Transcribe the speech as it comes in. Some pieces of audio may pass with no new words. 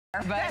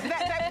there,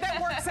 but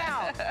that works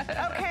out.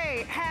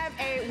 Okay, have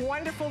a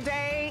wonderful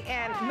day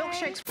and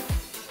milkshakes.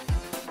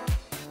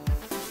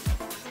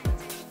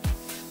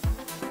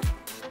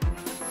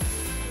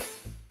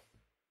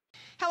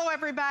 Hello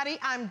everybody,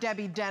 I'm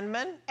Debbie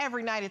Denman.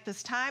 Every night at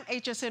this time,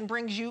 HSN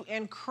brings you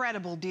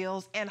incredible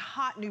deals and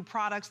hot new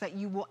products that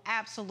you will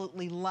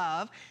absolutely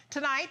love.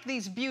 Tonight,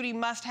 these beauty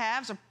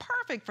must-haves are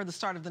perfect for the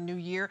start of the new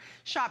year.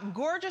 Shop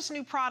gorgeous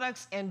new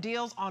products and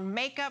deals on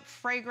makeup,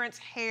 fragrance,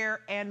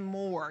 hair, and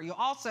more. You'll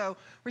also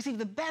receive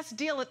the best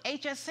deal at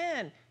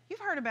HSN. You've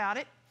heard about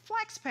it,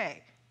 FlexPay.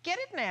 Get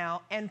it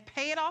now and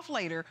pay it off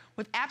later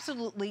with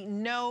absolutely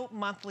no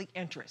monthly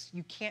interest.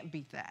 You can't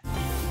beat that.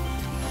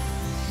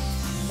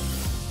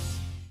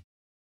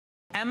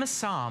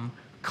 MSM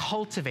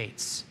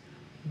cultivates,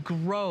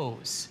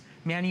 grows,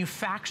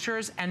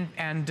 manufactures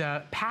and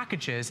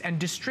packages and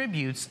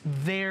distributes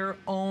their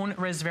own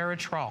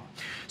resveratrol.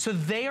 So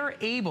they are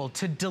able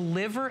to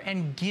deliver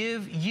and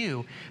give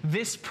you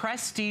this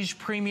prestige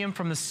premium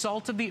from the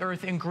salt of the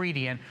earth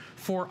ingredient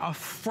for a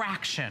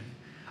fraction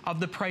of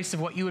the price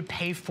of what you would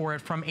pay for it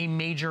from a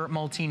major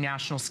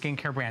multinational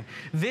skincare brand.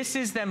 This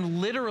is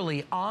them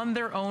literally on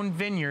their own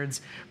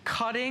vineyards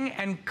cutting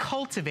and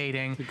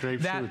cultivating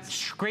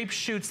grape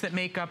shoots that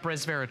make up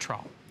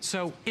resveratrol.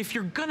 So if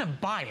you're gonna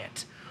buy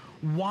it,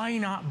 why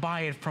not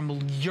buy it from a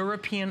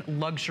European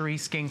luxury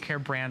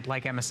skincare brand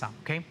like MSM,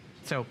 okay?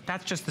 So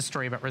that's just the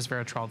story about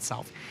resveratrol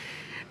itself.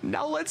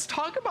 Now let's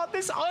talk about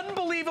this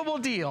unbelievable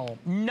deal.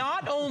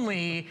 Not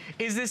only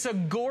is this a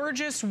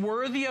gorgeous,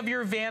 worthy of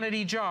your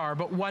vanity jar,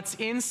 but what's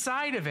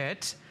inside of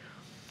it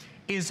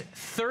is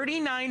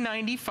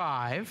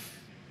 $39.95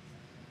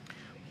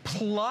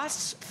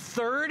 plus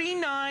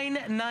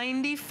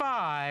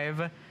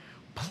 $39.95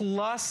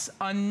 plus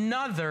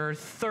another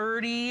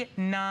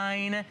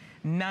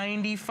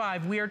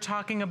 $39.95. We are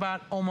talking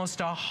about almost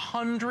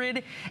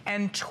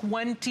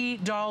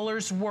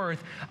 $120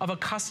 worth of a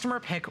customer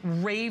pick,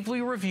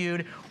 ravely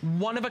reviewed,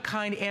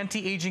 one-of-a-kind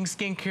anti-aging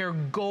skincare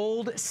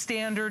gold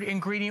standard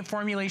ingredient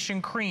formulation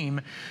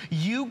cream.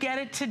 You get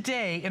it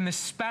today in the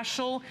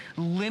special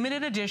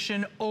limited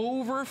edition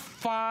over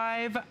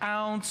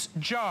 5-ounce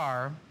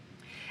jar.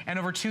 And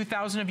over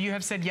 2,000 of you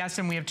have said yes,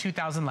 and we have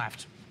 2,000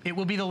 left. It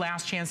will be the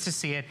last chance to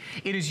see it.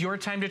 It is your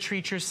time to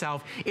treat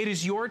yourself. It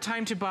is your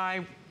time to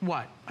buy,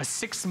 what, a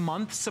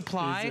 6-month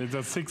supply? It's a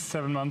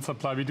 6-7 month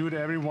supply. We do it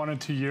every 1 or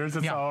 2 years.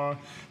 It's our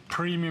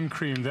premium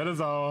cream. That is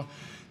our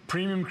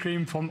premium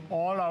cream from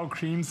all our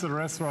creams, the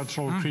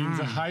resveratrol cream,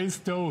 the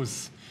highest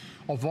dose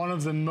of one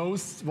of the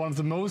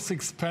most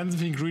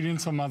expensive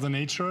ingredients from Mother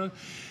Nature.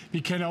 We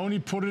can only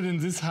put it in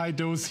this high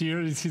dose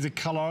here. You see the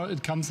color,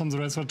 it comes from the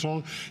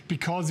resveratrol,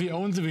 because we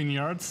own the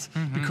vineyards,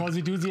 because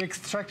we do the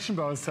extraction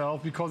by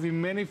ourselves, because we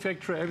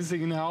manufacture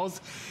everything in-house.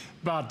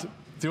 But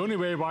the only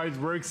way why it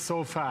works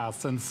so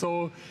fast and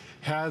so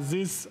has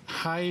this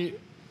high,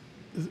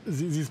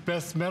 these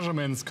best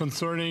measurements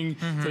concerning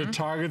that it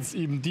targets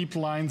even deep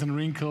lines and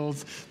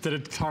wrinkles, that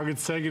it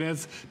targets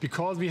sagginess,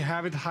 because we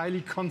have it highly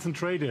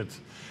concentrated.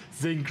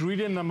 The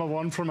ingredient number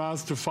 1 from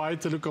us to fight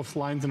the look of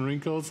lines and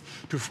wrinkles,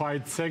 to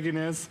fight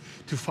sagginess,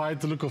 to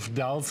fight the look of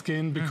dull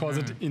skin, because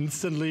it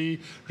instantly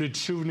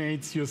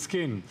rejuvenates your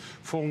skin.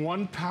 For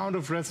 1 pound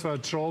of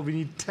resveratrol, we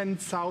need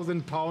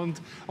 10,000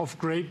 pounds of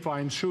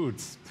grapevine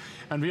shoots.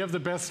 And we have the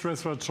best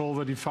resveratrol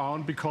that we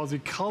found because we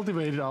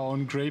cultivated our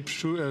own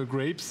grapes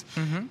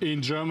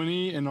in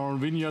Germany, in our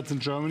vineyards in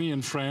Germany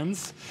and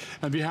France.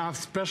 And we have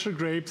special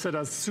grapes that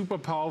are super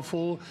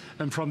powerful.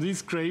 And from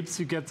these grapes,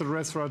 you get the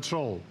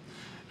resveratrol.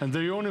 And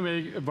the only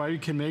way why we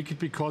can make it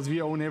because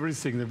we own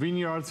everything. The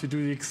vineyards, we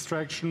do the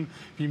extraction,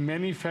 we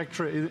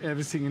manufacture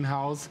everything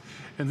in-house.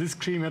 And this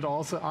cream had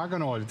also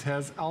argan oil. It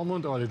has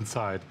almond oil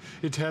inside.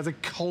 It has a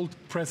cold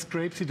pressed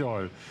grapeseed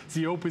oil,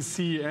 the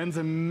OPC, and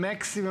the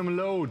maximum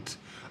load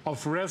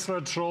of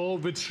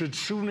resveratrol, which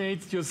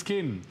rejuvenates your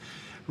skin.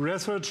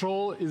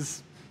 Resveratrol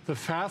is the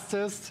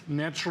fastest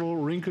natural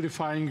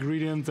wrinkle-defying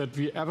ingredient that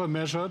we ever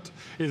measured,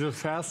 is the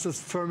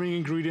fastest firming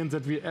ingredient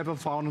that we ever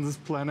found on this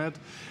planet,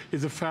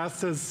 is the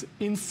fastest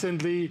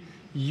instantly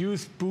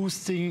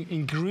youth-boosting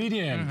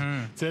ingredient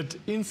that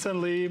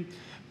instantly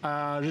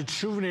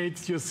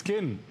rejuvenates your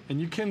skin.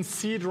 And you can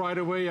see it right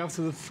away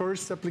after the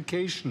first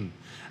application.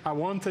 I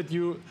want that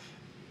you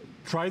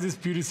try this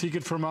beauty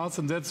secret from us,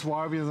 and that's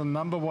why we are the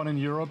 #1 in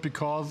Europe,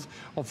 because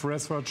of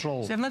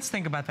resveratrol. So let's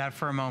think about that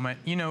for a moment.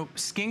 You know,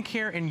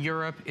 skincare in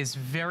Europe is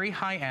very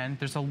high-end.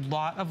 There's a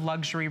lot of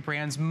luxury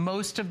brands.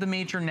 Most of the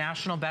major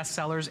national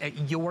bestsellers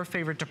at your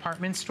favorite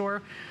department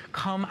store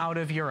come out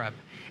of Europe.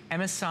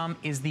 MSM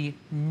is the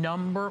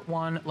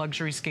 #1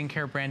 luxury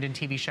skincare brand in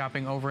TV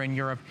shopping over in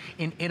Europe,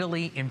 in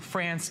Italy, in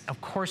France, of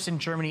course in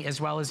Germany,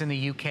 as well as in the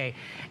UK.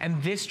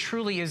 And this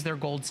truly is their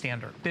gold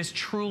standard. This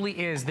truly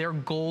is their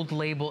gold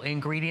label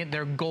ingredient,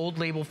 their gold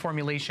label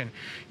formulation.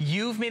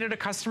 You've made it a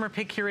customer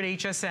pick here at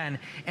HSN,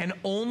 and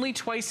only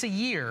twice a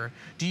year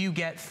do you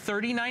get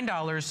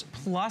 $39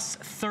 plus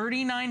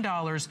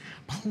 $39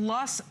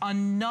 plus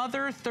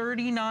another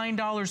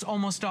 $39,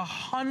 almost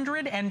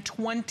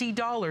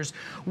 $120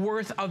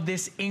 worth of of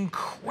this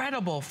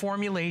incredible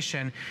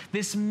formulation,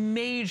 this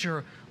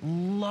major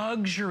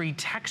luxury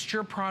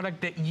texture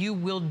product that you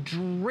will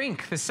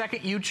drink the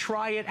second you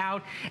try it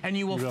out, and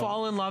you will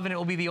fall in love, and it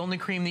will be the only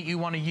cream that you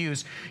want to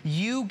use.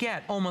 You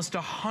get almost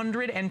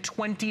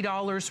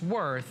 $120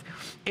 worth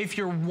if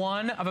you're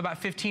one of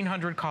about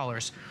 1,500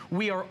 callers.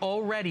 We are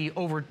already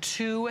over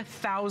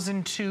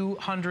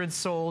 2,200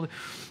 sold.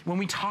 When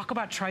we talk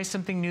about try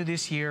something new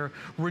this year,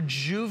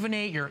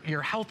 rejuvenate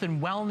your health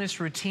and wellness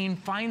routine,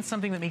 find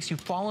something that makes you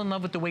fall in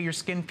love with the way your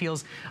skin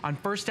feels on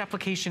first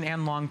application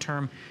and long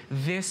term,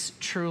 this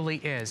truly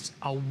is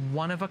a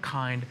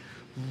one-of-a-kind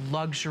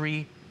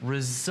luxury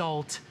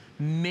result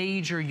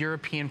major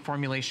European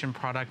formulation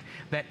product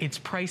that its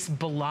price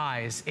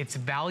belies its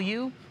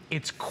value,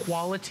 its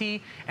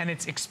quality, and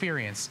its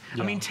experience.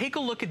 I mean, take a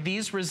look at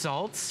these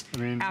results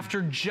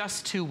after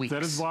just 2 weeks.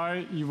 That is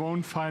why you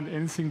won't find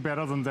anything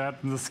better than that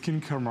in the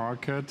skincare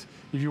market.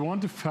 If you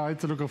want to fight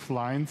the look of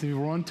lines, if you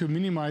want to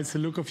minimize the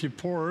look of your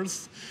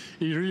pores,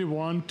 if you really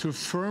want to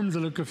firm the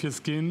look of your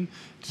skin,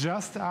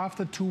 just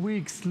after 2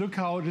 weeks, look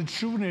how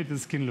rejuvenated the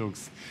skin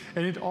looks.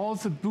 And it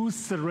also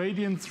boosts the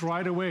radiance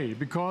right away,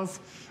 because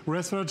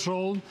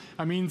resveratrol,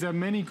 I mean, there are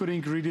many good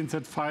ingredients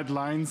that fight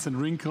lines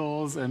and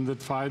wrinkles and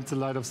that fight the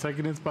light of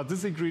sagginess, but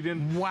this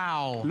ingredient...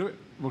 Wow.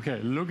 Look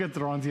at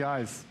around the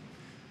eyes.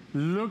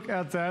 Look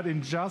at that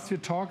in just, we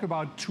talk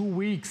about 2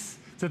 weeks.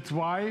 That's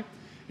why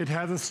it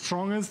has the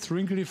strongest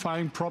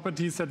wrinkle-defying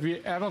properties that we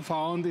ever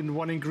found in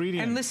one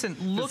ingredient. And listen,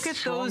 look at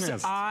those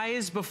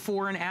eyes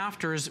before and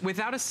afters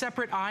without a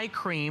separate eye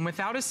cream,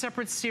 without a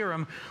separate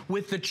serum,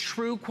 with the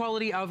true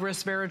quality of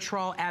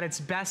resveratrol at its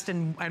best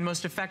and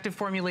most effective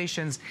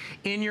formulations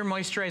in your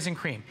moisturizing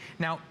cream.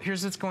 Now,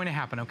 here's what's going to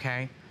happen,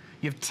 okay?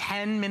 You have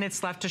 10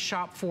 minutes left to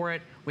shop for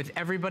it. With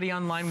everybody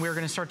online, we're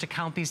gonna start to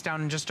count these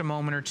down in just a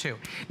moment or two.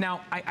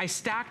 Now, I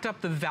stacked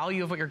up the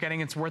value of what you're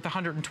getting. It's worth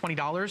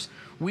 $120.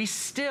 We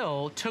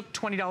still took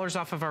 $20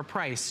 off of our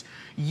price.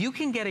 You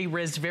can get a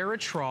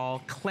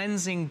resveratrol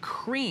cleansing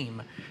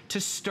cream to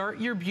start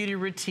your beauty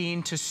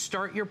routine, to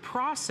start your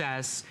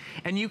process,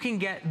 and you can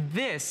get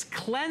this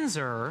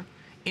cleanser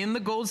in the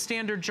gold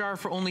standard jar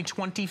for only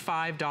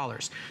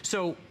 $25.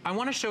 So I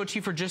want to show it to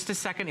you for just a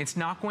second. It's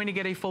not going to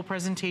get a full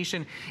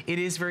presentation. It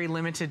is very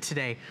limited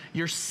today.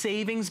 Your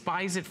savings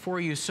buys it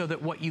for you so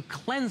that what you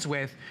cleanse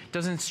with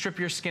doesn't strip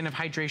your skin of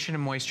hydration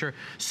and moisture,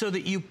 so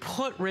that you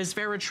put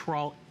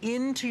resveratrol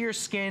into your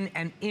skin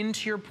and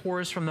into your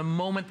pores from the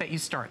moment that you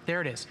start.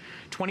 There it is.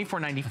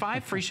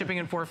 $24.95, free shipping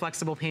and 4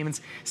 flexible payments.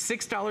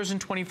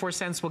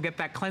 $6.24 will get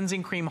that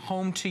cleansing cream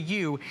home to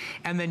you,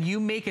 and then you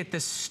make it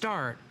the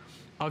start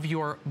of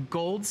your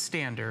gold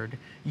standard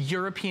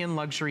European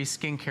luxury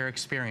skincare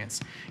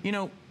experience. You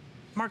know,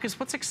 Marcus,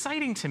 what's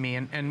exciting to me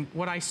and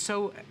what I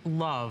so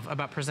love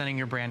about presenting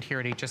your brand here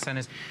at HSN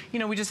is, you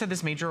know, we just had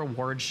this major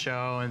awards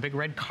show and a big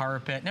red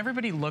carpet, and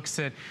everybody looks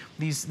at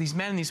these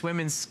men and these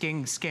women's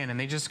skin and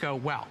they just go,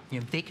 well, you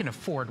know, they can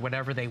afford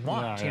whatever they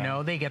want. You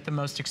know, they get the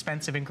most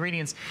expensive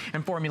ingredients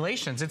and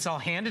formulations. It's all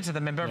handed to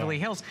them in Beverly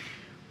Hills.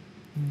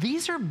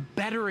 These are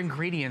better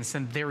ingredients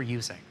than they're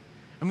using.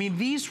 I mean,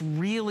 these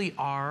really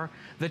are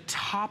the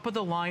top of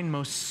the line,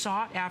 most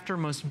sought after,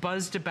 most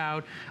buzzed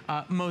about,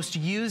 most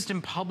used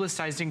and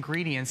publicized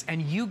ingredients,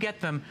 and you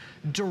get them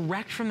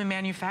direct from the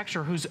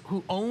manufacturer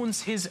who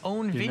owns his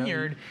own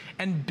vineyard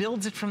and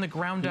builds it from the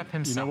ground up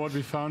himself. You know what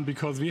we found?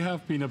 Because we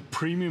have been a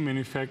premium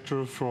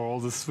manufacturer for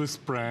all the Swiss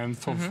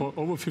brands for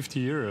over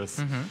 50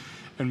 years.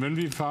 And when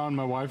we found,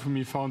 my wife and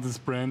me found this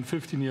brand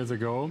 15 years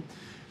ago,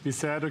 we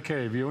said,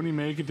 okay, we only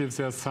make it if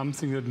there's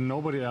something that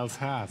nobody else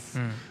has.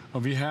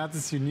 And we had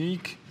this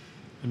unique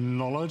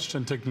knowledge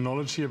and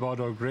technology about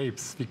our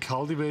grapes. We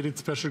cultivated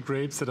special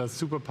grapes that are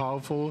super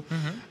powerful,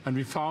 and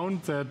we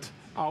found that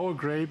our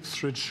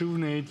grapes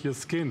rejuvenate your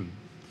skin.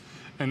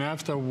 And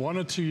after 1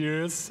 or 2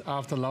 years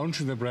after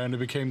launching the brand, it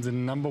became the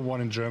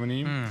 #1 in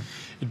Germany.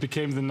 It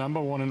became the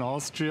 #1 in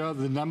Austria,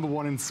 the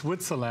 #1 in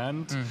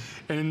Switzerland,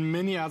 and in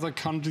many other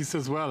countries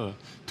as well.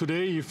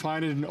 Today, you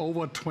find it in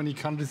over 20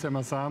 countries,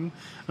 Amazon,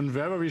 and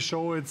wherever we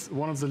show, it's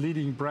one of the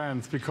leading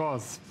brands,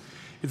 because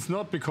it's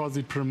not because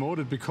we promote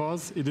it,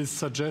 because it is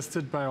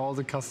suggested by all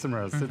the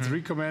customers. It's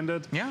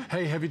recommended.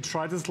 Hey, have you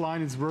tried this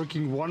line? It's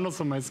working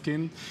wonders on my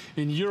skin.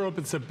 In Europe,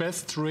 it's the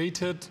best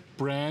rated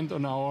brand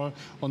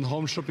on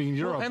home shopping in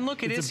Europe. Well, and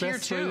look, it's is here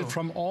too.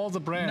 From all the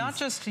brands.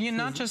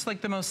 Not just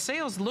like the most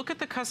sales. Look at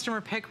the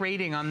customer pick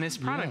rating on this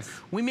product.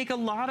 We make a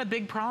lot of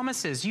big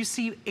promises. You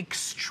see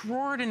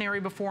extraordinary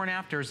before and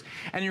afters,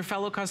 and your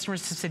fellow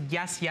customers have said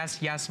yes, yes,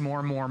 yes,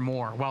 more, more,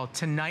 more. Well,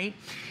 tonight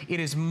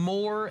it is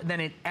more than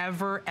it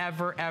ever,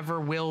 ever, ever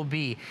will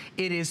be.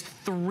 It is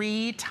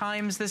 3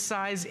 times the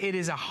size. It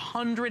is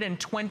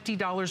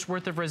 $120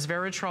 worth of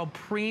resveratrol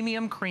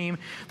premium cream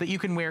that you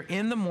can wear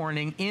in the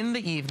morning, in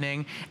the evening.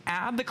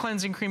 Add the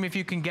cleansing cream if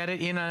you can get it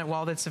in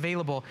while that's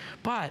available.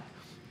 But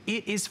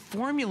it is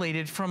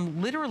formulated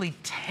from literally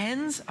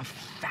tens of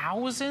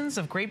thousands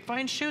of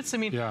grapevine shoots. I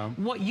mean,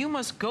 what you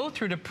must go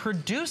through to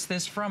produce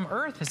this from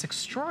earth is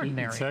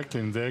extraordinary. Exactly,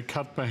 and they're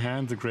cut by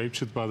hand, the grape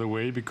shoots, by the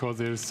way, because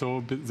they're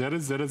so, that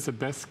is the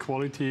best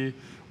quality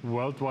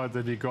worldwide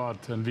that we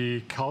got. And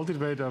we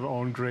cultivate our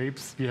own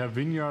grapes. We have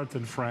vineyards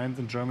in France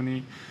and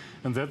Germany.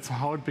 And that's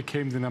how it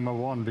became the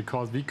 #1,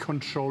 because we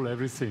control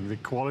everything. The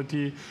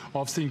quality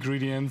of the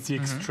ingredients, the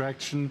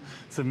extraction,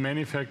 the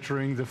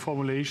manufacturing, the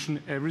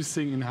formulation,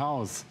 everything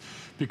in-house.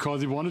 Because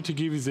we wanted to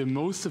give you the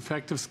most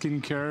effective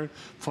skincare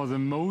for the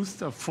most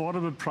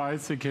affordable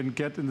price you can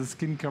get in the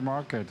skincare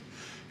market.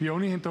 We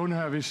only don't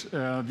have,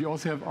 we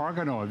also have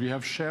argan oil, we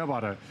have shea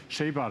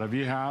butter,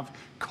 we have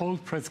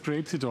cold pressed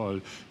grapeseed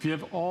oil. We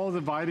have all the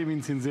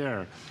vitamins in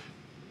there.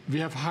 We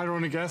have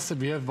hyaluronic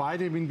acid, we have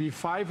vitamin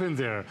B5 in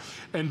there.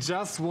 And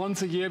just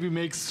once a year, we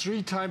make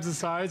 3 times the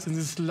size in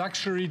this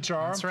luxury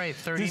jar. That's right,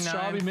 39, this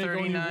jar we make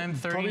 39, only,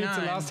 39. Probably it's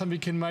the last time we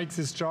can make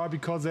this jar,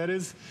 because that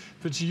is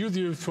which you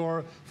use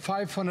for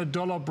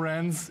 $500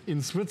 brands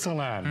in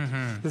Switzerland.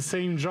 The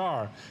same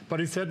jar. But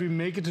he said we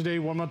make it today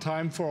one more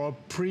time for a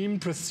premium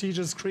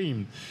prestigious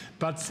cream.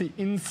 But the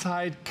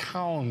inside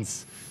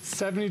counts.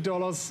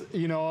 $70,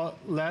 you know,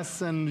 less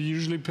than we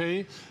usually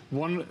pay.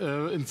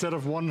 Instead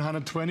of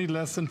 $120,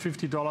 less than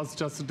 $50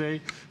 just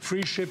today.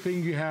 Free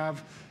shipping. You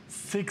have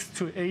 6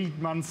 to 8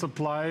 months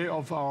supply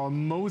of our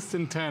most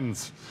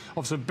intense,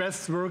 of the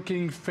best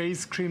working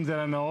face cream that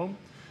I know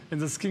in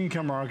the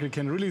skincare market.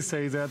 Can really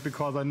say that,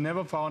 because I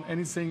never found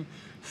anything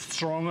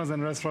stronger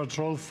than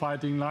resveratrol,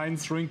 fighting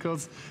lines,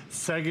 wrinkles,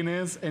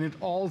 sagginess, and it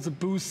also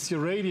boosts your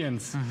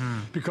radiance.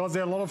 Because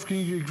there are a lot of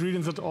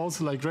ingredients that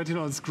also, like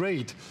retinol is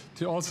great.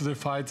 They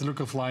fight the look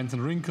of lines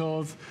and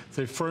wrinkles,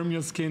 they firm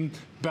your skin,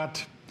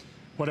 but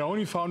what I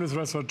only found with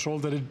resveratrol,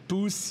 that it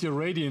boosts your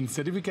radiance,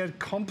 that if you get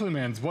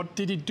compliments, what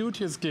did it do to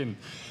your skin?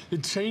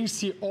 It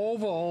changed the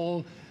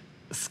overall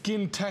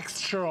skin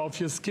texture of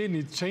your skin.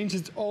 It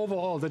changes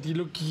overall, that you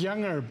look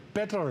younger,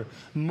 better,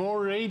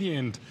 more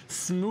radiant,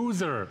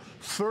 smoother,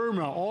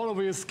 firmer all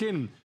over your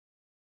skin.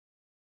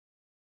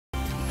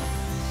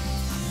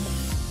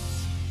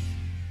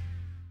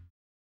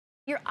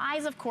 Your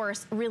eyes, of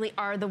course, really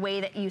are the way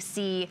that you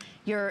see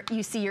your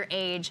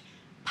age.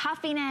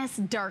 Puffiness,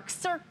 dark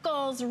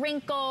circles,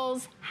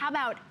 wrinkles. How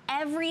about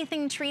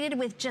everything treated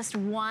with just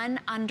one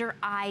under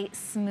eye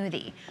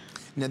smoothie?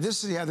 Now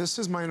this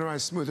is my under eye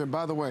smoother. And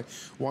by the way,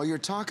 while you're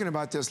talking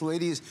about this,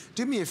 ladies,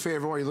 do me a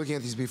favor while you're looking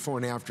at these before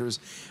and afters.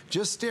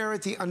 Just stare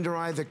at the under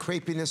eye, the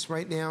crepiness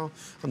right now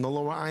on the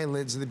lower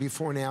eyelids, and the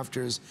before and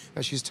afters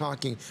as she's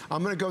talking.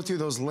 I'm gonna go through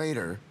those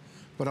later,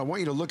 but I want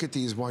you to look at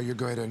these while you're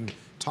going and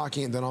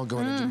talking, and then I'll go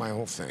in and do my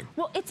whole thing.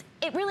 Well,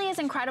 it really is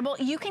incredible.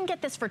 You can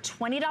get this for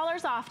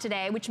 $20 off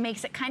today, which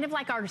makes it kind of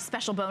like our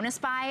special bonus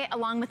buy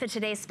along with the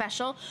today's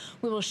special.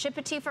 We will ship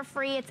it to you for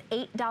free. It's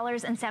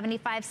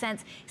 $8.75,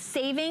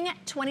 saving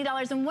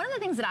 $20. And one of the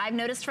things that I've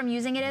noticed from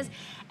using it is,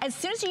 as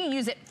soon as you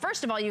use it,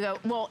 first of all, you go,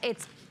 well,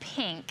 it's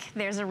pink.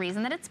 There's a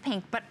reason that it's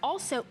pink, but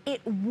also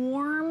it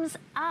warms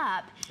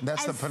up.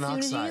 That's the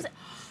peroxide.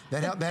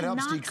 That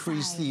helps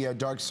decrease the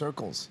dark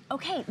circles.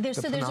 Okay,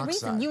 so there's a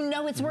reason. You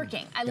know it's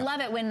working. I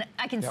love it when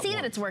I can see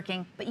that it's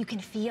working, but you can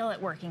feel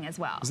it working as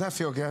well. Does that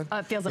feel good? Oh,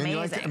 it feels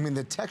amazing. I mean,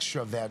 the texture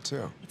of that,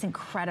 too. It's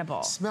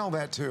incredible. Smell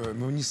that, too. I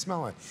mean, when you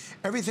smell it.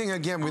 Everything,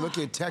 again, we look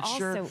at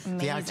texture,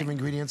 the active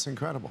ingredients,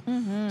 incredible.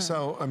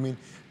 So, I mean,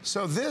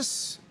 so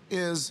this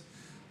is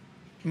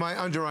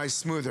my under eye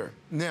smoother.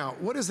 Now,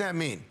 what does that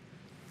mean?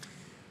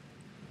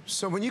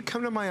 So when you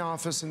come to my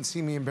office and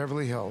see me in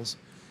Beverly Hills,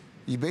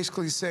 you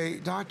basically say,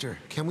 doctor,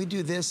 can we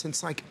do this? And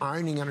it's like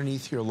ironing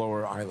underneath your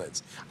lower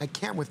eyelids. I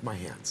can't with my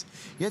hands.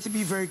 You have to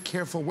be very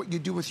careful what you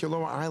do with your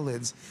lower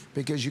eyelids,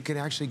 because you can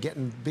actually get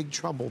in big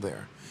trouble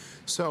there.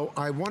 So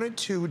I wanted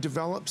to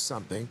develop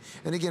something.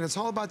 And again, it's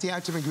all about the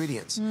active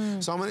ingredients.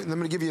 So I'm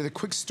gonna give you the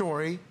quick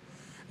story.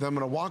 Then I'm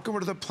gonna walk over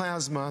to the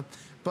plasma.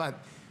 But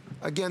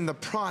again, the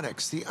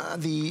products,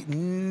 the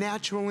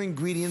natural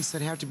ingredients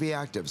that have to be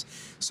actives.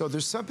 So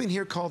there's something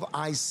here called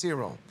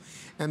iCeral.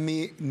 And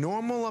the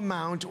normal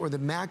amount, or the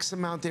max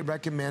amount they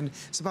recommend,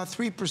 is about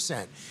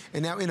 3%.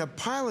 And now in a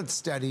pilot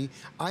study,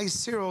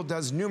 iCeral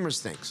does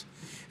numerous things.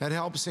 It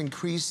helps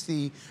increase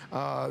the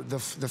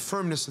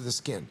firmness of the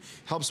skin,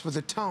 helps with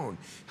the tone,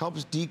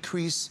 helps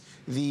decrease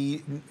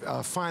the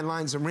fine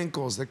lines and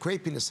wrinkles, the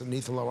crepiness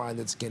underneath the lower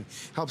eyelid skin,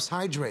 helps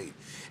hydrate.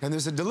 And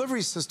there's a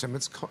delivery system.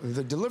 It's called,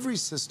 the delivery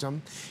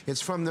system, it's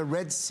from the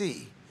Red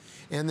Sea.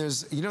 And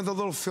there's, you know, the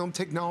little film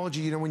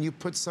technology, you know, when you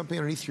put something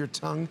underneath your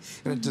tongue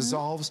and it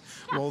dissolves?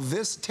 Well,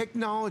 this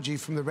technology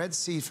from the Red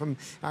Sea, from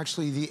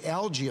actually the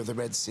algae of the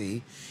Red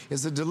Sea,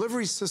 is the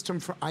delivery system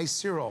for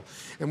iCeral.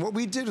 And what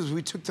we did is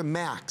we took the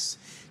max.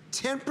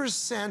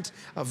 10%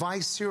 of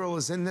iCeral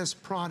is in this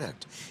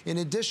product. In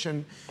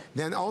addition,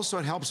 then also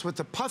it helps with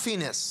the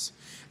puffiness.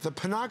 The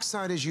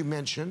peroxide, as you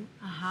mentioned,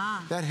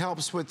 that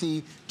helps with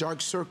the dark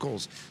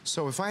circles.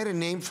 So if I had a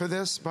name for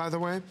this, by the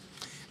way,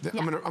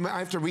 I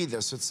have to read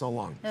this, it's so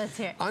long. Let's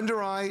hear it.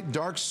 Under eye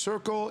dark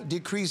circle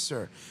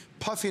decreaser.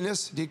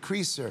 puffiness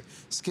decreaser,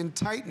 skin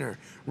tightener,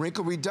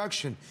 wrinkle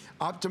reduction,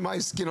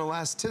 optimized skin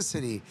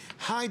elasticity,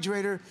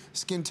 hydrator,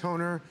 skin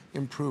toner,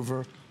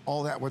 improver,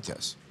 all that with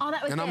this. All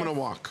that with and this. I'm gonna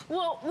walk.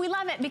 Well, we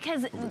love it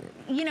because,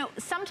 you know,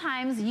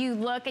 sometimes you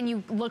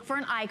look for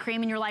an eye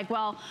cream and you're like,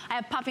 well, I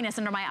have puffiness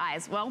under my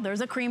eyes. Well,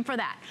 there's a cream for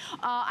that.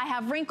 I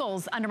have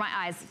wrinkles under my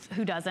eyes.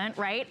 Who doesn't,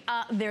 right?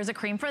 There's a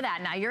cream for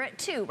that. Now you're at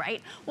 2,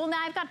 right? Well, now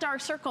I've got dark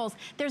circles.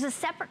 There's a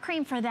separate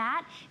cream for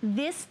that.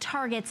 This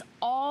targets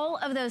all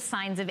of those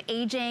signs of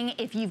aging.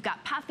 If you've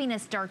got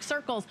puffiness, dark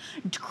circles,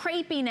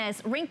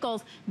 crepiness,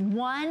 wrinkles,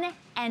 one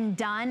and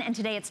done. And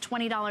today it's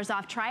 $20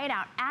 off. Try it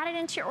out. Add it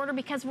into your order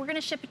because we're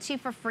gonna ship it to you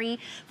for free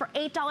for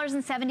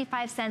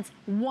 $8.75,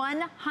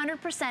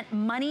 100%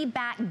 money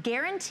back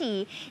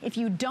guarantee. If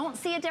you don't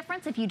see a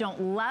difference, if you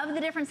don't love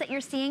the difference that you're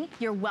seeing,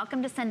 you're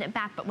welcome to send it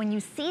back. But when you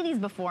see these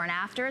before and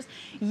afters,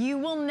 you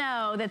will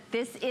know that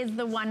this is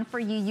the one for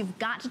you. You've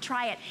got to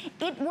try it.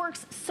 It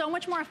works so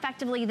much more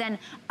effectively than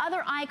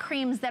other eye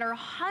creams that are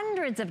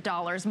hundreds of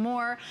dollars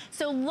more.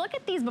 So look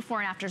at these before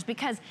and afters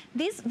because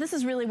this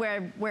is really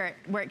where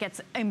it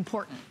gets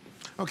important.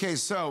 Okay,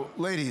 so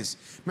ladies,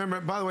 remember,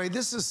 by the way,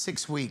 this is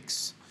 6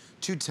 weeks,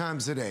 2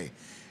 times a day.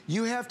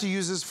 You have to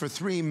use this for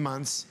 3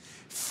 months,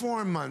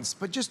 4 months,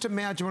 but just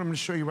imagine what I'm gonna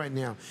show you right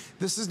now.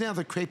 This is now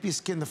the crepey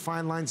skin, the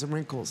fine lines and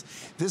wrinkles.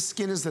 This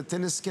skin is the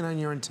thinnest skin on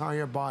your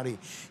entire body.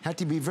 Have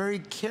to be very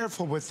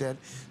careful with it.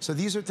 So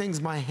these are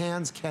things my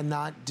hands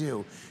cannot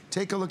do.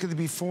 Take a look at the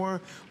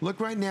before. Look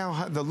right now,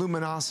 how the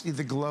luminosity,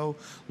 the glow.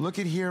 Look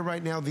at here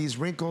right now, these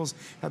wrinkles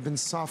have been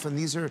softened.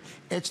 These are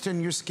etched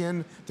in your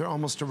skin. They're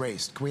almost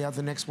erased. Can we have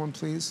the next one,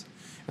 please?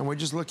 And we're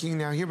just looking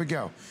now, here we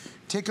go.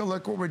 Take a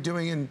look what we're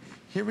doing, and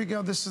here we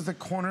go. This is the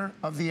corner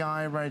of the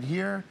eye right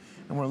here,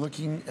 and we're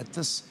looking at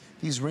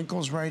these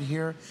wrinkles right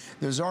here.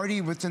 There's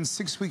already, within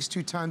 6 weeks,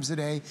 2 times a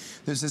day,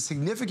 there's a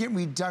significant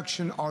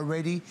reduction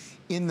already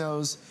in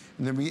those,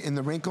 in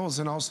the wrinkles,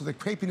 and also the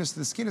crepiness of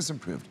the skin is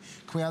improved.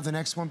 Can we have the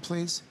next one,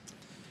 please?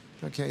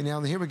 Okay,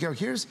 now here we go.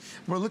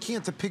 We're looking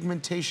at the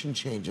pigmentation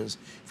changes.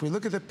 If we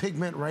look at the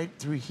pigment right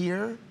through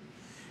here,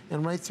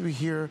 and right through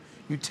here,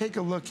 you take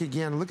a look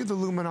again, look at the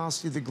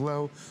luminosity, the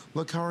glow,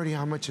 look already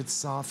how much it's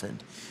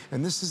softened.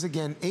 And this is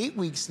again, 8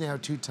 weeks now,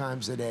 2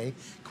 times a day.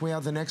 Can we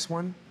have the next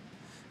one?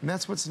 And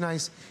that's what's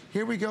nice.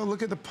 Here we go,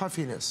 look at the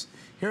puffiness.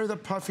 Here are the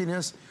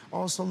puffiness.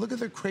 Also, look at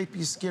the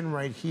crepey skin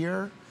right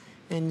here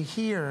and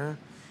here.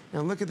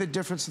 And look at the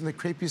difference in the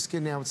crepey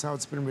skin now. It's how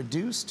it's been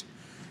reduced.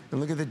 And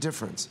look at the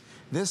difference.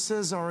 This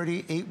is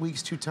already 8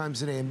 weeks, 2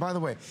 times a day. And by the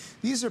way,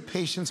 these are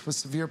patients with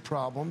severe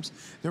problems.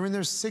 They're in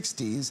their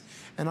 60s,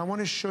 and I want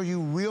to show you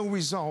real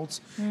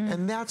results,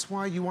 and that's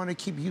why you want to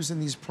keep using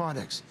these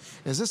products.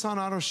 Is this on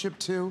auto ship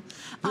too?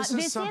 This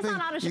is something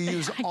on auto ship. You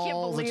use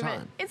all the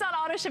time. It's on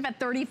auto ship at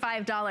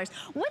 $35.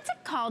 What's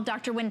it called,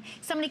 doctor, when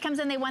somebody comes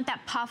in, they want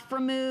that puff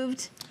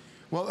removed?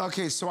 Well,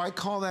 okay, so I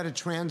call that a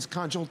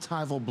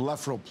transconjunctival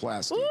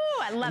blepharoplasty. Ooh,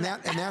 I love it.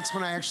 And that's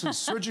when I actually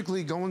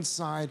surgically go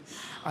inside.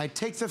 I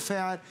take the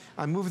fat,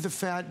 I move the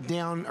fat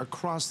down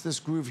across this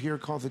groove here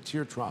called the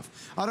tear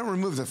trough. I don't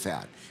remove the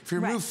fat. If you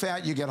remove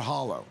fat, you get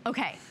hollow.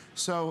 Okay.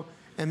 So,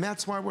 and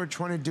that's why we're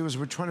trying to do is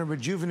we're trying to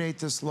rejuvenate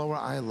this lower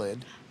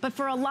eyelid. But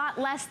for a lot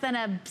less than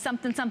a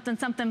something, something,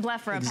 something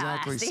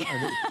blepharoplasty.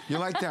 Exactly. You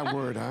like that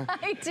word, huh?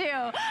 I do.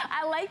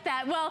 I like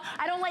that. Well,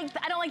 I don't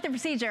like the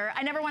procedure.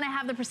 I never want to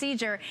have the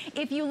procedure.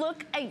 If you're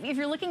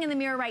looking in the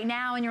mirror right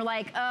now and you're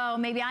like, oh,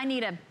 maybe I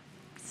need a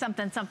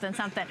something, something,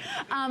 something.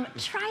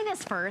 Try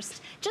this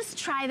first. Just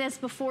try this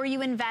before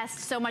you invest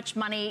so much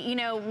money. You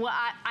know,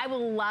 I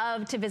will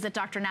love to visit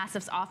Dr.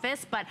 Nassif's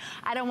office, but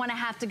I don't want to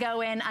have to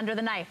go in under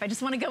the knife. I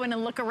just want to go in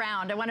and look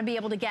around. I want to be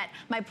able to get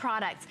my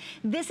products.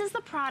 This is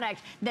the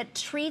product that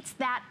treats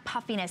that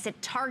puffiness.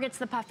 It targets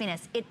the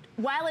puffiness.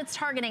 While it's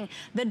targeting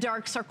the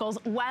dark circles,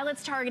 while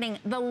it's targeting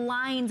the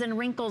lines and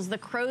wrinkles, the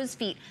crow's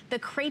feet, the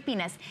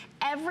crepiness,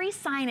 every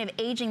sign of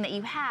aging that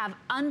you have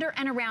under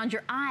and around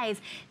your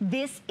eyes,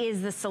 this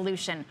is the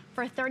solution.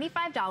 For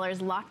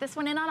 $35, lock this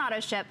one in on auto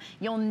ship.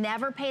 You'll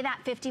never pay that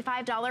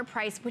 $55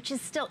 price, which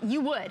is still,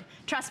 you would,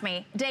 trust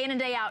me, day in and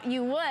day out,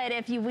 you would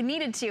if you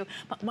needed to,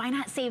 but why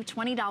not save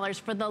 $20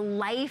 for the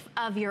life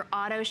of your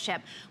auto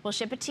ship? We'll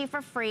ship it to you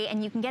for free,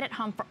 and you can get it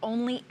home for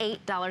only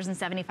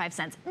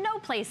 $8.75. No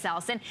place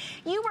else. And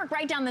you work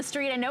right down the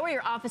street. I know where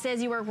your office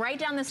is. You work right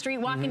down the street,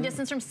 walking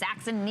distance from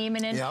Saks and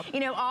Neiman and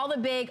you know, all the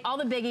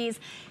biggies.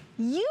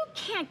 You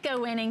can't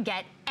go in and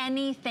get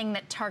anything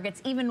that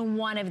targets even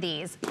one of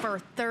these for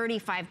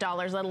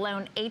 $35, let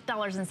alone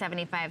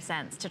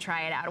 $8.75 to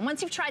try it out. And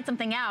once you've tried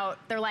something out,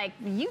 they're like,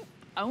 you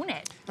own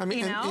it. I mean,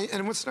 you know?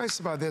 and what's nice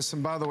about this,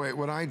 and by the way,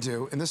 what I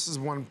do, and this is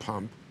one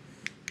pump,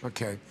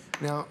 okay.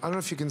 Now, I don't know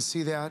if you can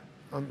see that.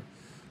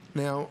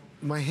 Now,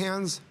 my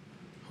hands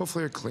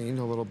hopefully are clean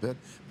a little bit,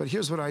 but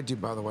here's what I do,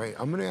 by the way.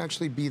 I'm gonna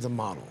actually be the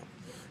model.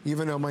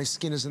 Even though my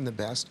skin isn't the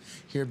best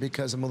here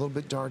because I'm a little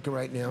bit darker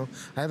right now.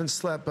 I haven't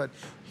slept, but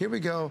here we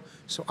go.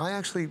 So I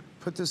actually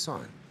put this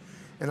on.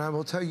 And I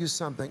will tell you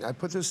something. I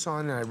put this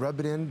on and I rub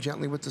it in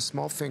gently with the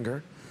small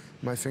finger.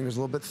 My finger's a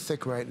little bit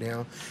thick right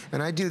now.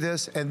 And I do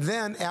this, and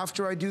then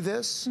after I do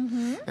this,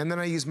 and then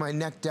I use my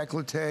neck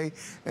décolleté,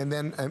 and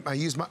then I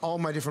use all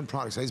my different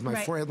products. I use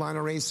my forehead line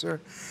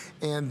eraser,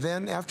 and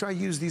then after I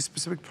use these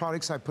specific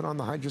products, I put on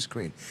the Hydra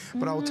Screen.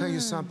 But I will tell you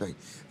something.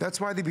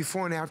 That's why the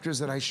before and afters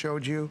that I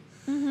showed you,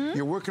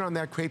 you're working on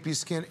that crepey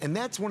skin, and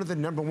that's one of the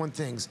 #1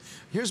 things.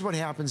 Here's what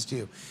happens to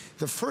you.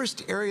 The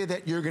first area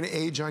that you're gonna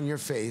age on your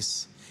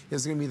face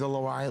is gonna be the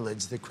lower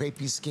eyelids, the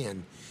crepey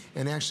skin,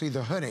 and actually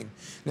the hooding.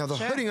 Now the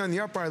hooding on the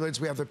upper eyelids,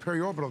 we have the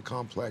periorbital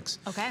complex.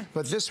 Okay.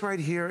 But this right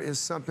here is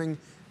something,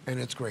 and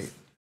it's great.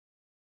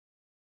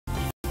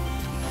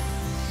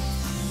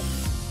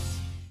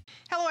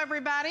 Hello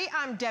everybody,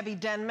 I'm Debbie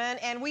Denman,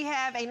 and we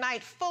have a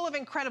night full of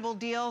incredible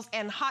deals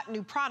and hot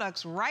new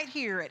products right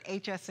here at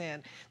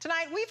HSN.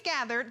 Tonight we've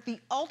gathered the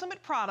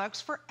ultimate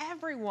products for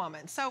every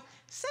woman. So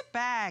sit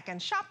back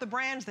and shop the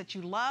brands that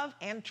you love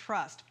and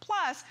trust.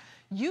 Plus,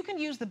 you can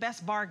use the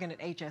best bargain at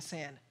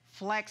HSN.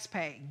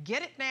 FlexPay.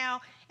 Get it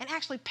now and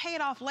actually pay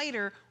it off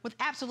later with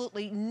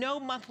absolutely no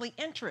monthly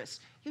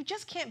interest. You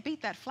just can't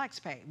beat that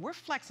FlexPay. We're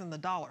flexing the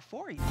dollar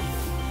for you.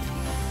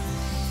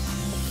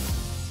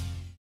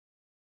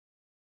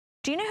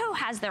 Do you know who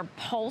has their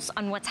pulse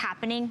on what's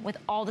happening with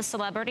all the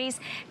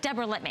celebrities?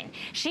 Deborah Lippman.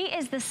 She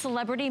is the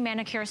celebrity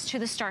manicurist to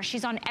the stars.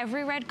 She's on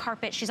every red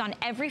carpet. She's on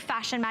every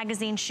fashion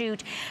magazine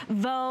shoot,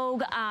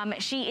 Vogue.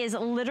 She is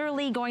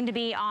literally going to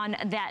be on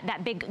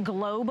that big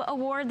Globe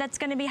Award that's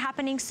going to be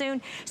happening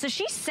soon. So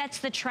she sets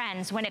the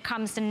trends when it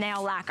comes to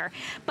nail lacquer.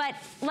 But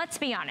let's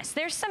be honest,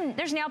 there's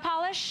nail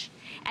polish,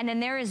 and then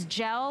there is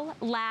Gel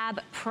Lab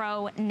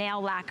Pro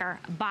Nail Lacquer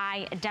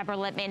by Deborah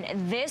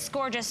Lippman. This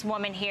gorgeous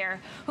woman here,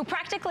 who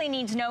practically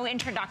needs no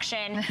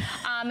introduction.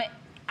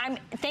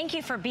 Thank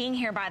you for being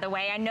here, by the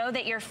way. I know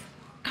that you're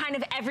kind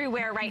of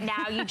everywhere right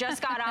now. You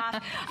just got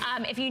off.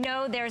 If you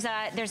know, there's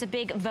a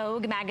big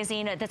Vogue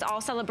magazine that's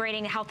all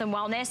celebrating health and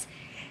wellness.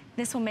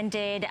 This woman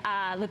did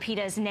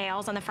Lupita's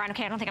nails on the front.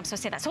 Okay, I don't think I'm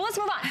supposed to say that. So let's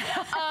move on.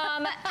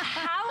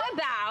 How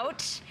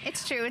about...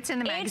 It's true, it's in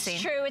the magazine.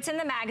 It's true, it's in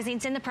the magazine,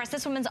 it's in the press.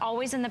 This woman's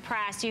always in the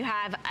press. You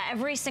have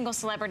every single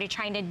celebrity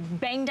trying to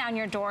bang down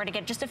your door to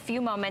get just a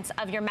few moments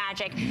of your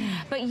magic.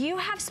 But you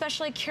have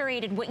specially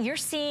curated what you're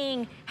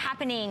seeing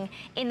happening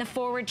in the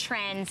forward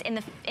trends, in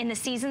the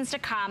seasons to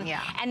come. Yeah.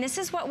 And this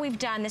is what we've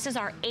done. This is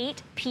our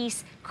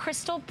 8-piece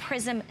crystal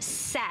prism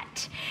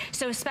set.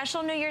 So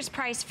special New Year's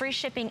price, free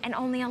shipping, and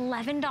only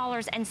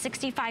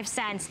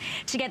 $11.65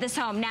 to get this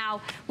home.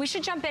 Now, we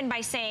should jump in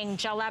by saying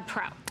Gel Lab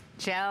Pro.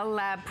 Gel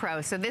Lab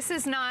Pro. So this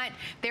is not,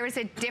 there is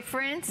a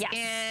difference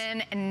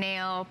in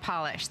nail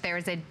polish. There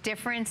is a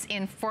difference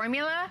in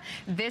formula.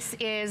 This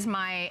is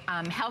my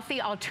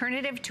healthy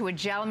alternative to a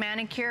gel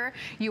manicure.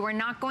 You are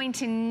not going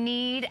to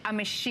need a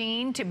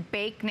machine to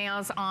bake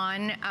nails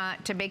on,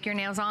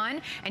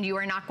 and you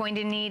are not going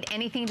to need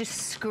anything to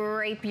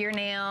scrape your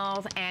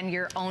nails and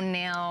your own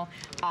nail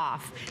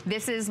off.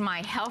 This is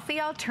my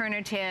healthy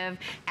alternative,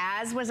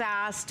 as was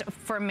asked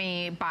for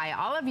me by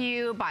all of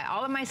you, by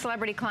all of my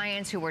celebrity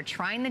clients who were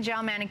trying the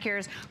gel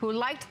manicures, who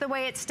liked the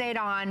way it stayed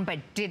on but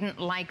didn't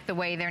like the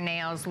way their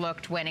nails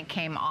looked when it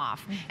came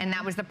off. And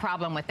that was the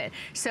problem with it.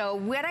 So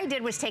what I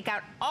did was take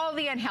out all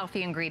the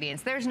unhealthy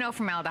ingredients. There's no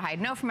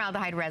formaldehyde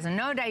resin,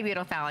 no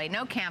dibutyl phthalate,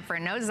 no camphor,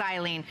 no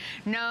xylene,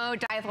 no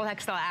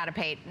diethylhexyl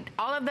adipate.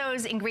 All of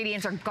those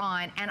ingredients are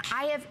gone, and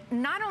I have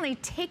not only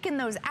taken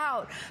those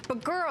out,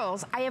 but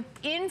girls, I have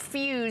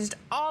infused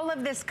all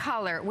of this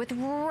color with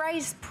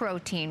rice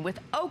protein, with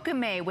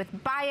okame, with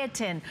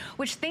biotin,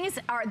 which things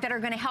that are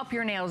going to help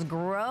your nails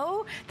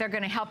grow, they're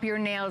going to help your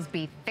nails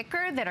be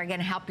thicker, that are going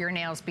to help your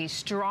nails be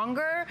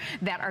stronger,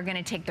 that are going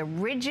to take the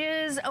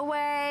ridges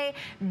away.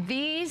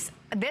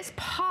 This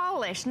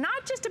polish,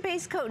 not just a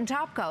base coat and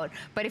top coat,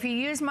 but if you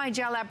use my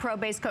Gel Lab Pro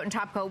base coat and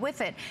top coat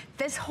with it,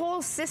 this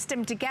whole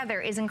system together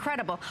is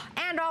incredible.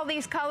 And all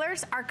these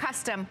colors are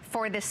custom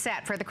for this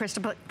set, for the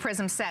Crystal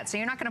Prism set, so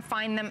you're not going to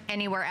find them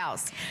anywhere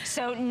else.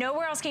 So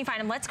nowhere else can you find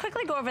them. Let's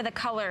quickly go over the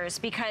colors,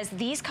 because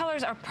these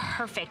colors are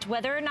perfect.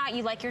 Whether or not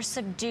you like your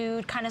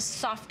subdued, kind of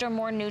softer,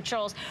 more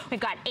neutrals. We've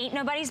got Ain't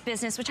Nobody's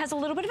Business, which has a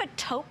little bit of a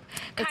taupe,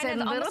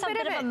 almost a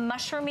bit of a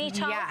mushroomy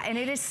tone. Yeah, and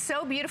it is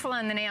so beautiful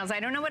on the nails. I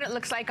don't know what it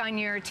looks like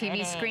on your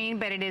TV screen,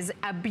 but it is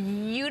a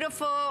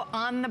beautiful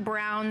on the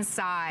brown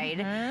side.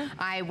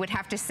 I would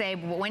have to say,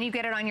 when you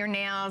get it on your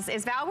nails,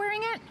 is Val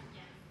wearing it?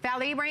 Val,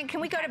 are you wearing?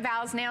 Can we go to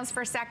Val's nails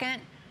for a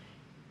second?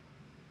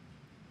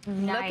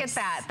 Nice. Look at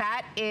that.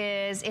 That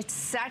is, it's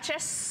such a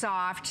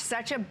soft,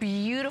 such a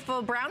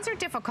beautiful, browns are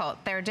difficult.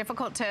 They're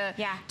difficult to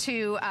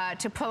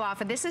pull off.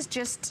 And this is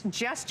just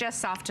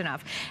soft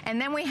enough.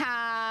 And then we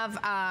have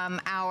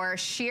our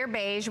sheer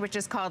beige, which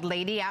is called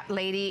Lazy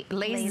Afternoon,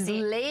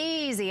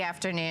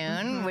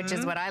 which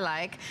is what I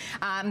like.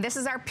 This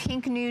is our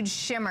pink nude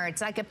shimmer.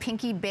 It's like a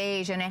pinky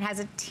beige, and it has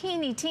a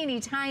teeny,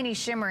 tiny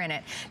shimmer in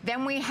it.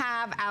 Then we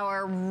have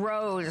our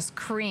rose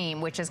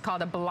cream, which is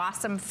called a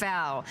Blossom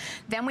Fell.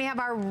 Then we have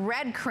our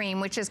red cream,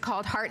 which is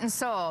called Heart and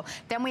Soul.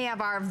 Then we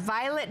have our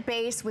violet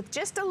base with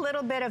just a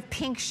little bit of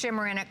pink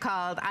shimmer in it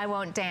called I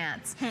Won't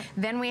Dance.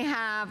 Then we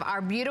have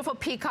our beautiful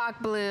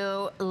peacock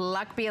blue,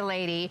 Luck Be a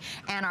Lady,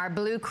 and our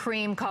blue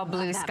cream called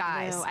Blue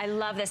Skies. Blue. I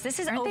love this. This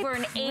is over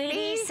an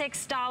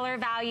 $86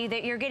 value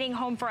that you're getting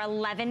home for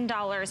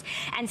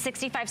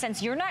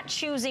 $11.65. You're not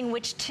choosing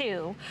which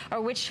 2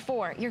 or which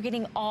 4. You're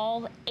getting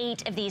all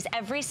 8 of these,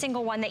 every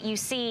single one that you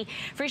see,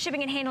 free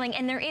shipping and handling,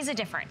 and there is a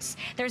difference.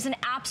 There's an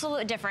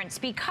absolute difference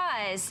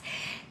because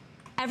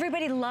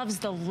everybody loves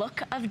the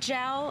look of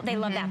gel. They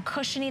love that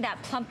cushiony,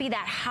 that plumpy,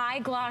 that high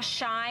gloss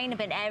shine,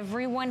 but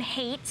everyone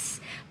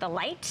hates the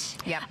light,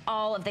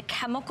 all of the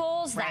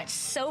chemicals, that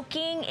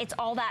soaking, it's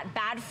all that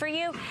bad for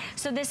you.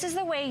 So this is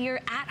the way you're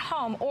at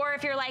home, or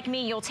if you're like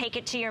me, you'll take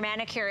it to your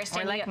manicurist.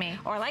 Or like me.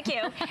 Or like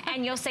you,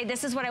 and you'll say,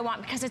 this is what I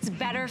want because it's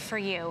better for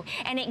you.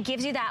 And it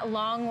gives you that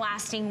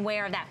long-lasting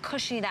wear, that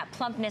cushiony, that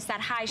plumpness,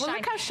 that high shine.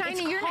 Look how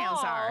shiny your nails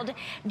are. It's called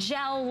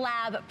Gel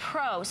Lab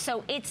Pro.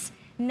 So it's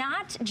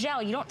not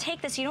gel. You don't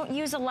take this, you don't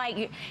use a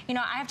light. You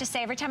know, I have to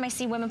say, every time I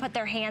see women put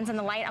their hands in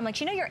the light, I'm like,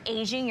 you know, you're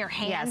aging your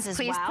hands as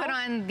well. Yes, please put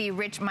on the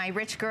my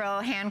Rich Girl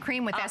hand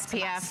cream with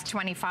SPF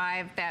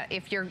 25. That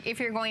if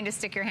you're going to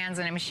stick your hands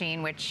in a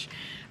machine, which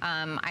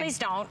please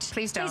don't.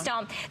 Please don't. Please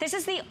don't. This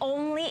is the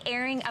only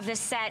airing of this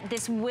set.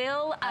 This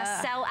will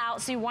sell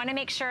out, so you want to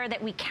make sure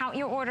that we count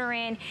your order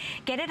in,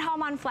 get it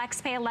home on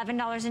Flex, pay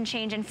 $11 and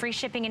change, and free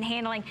shipping and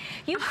handling.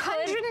 You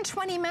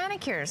 120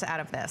 manicures out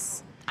of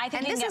this. I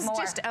think and you can get more.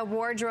 This is just a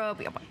wardrobe.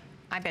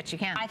 I bet you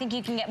can. I think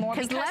you can get more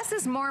because less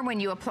is more when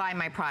you apply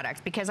my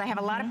product, because I have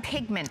a lot of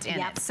pigment in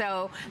it.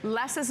 So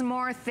less is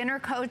more. Thinner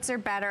coats are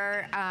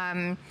better.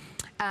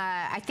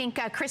 I think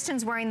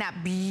Kristen's wearing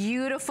that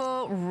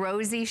beautiful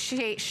rosy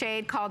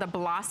shade called a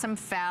Blossom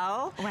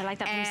Fell. Oh, I like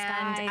that blue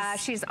skies. And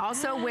she's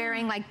also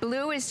wearing, like,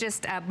 blue is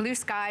just Blue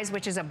Skies,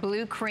 which is a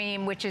blue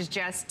cream, which is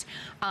just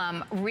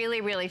really,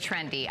 really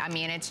trendy. I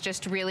mean, it's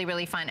just really,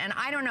 really fun. And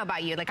I don't know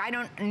about you. Like, I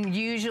don't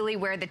usually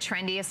wear the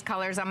trendiest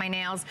colors on my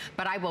nails,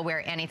 but I will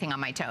wear anything on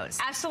my toes.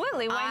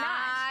 Absolutely. Why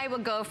not? I will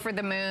go for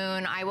the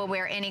moon. I will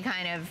wear any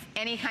kind of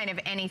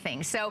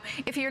anything. So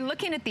if you're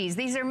looking at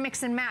these are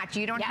mix and match.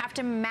 You don't have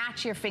to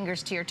match your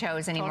fingers to your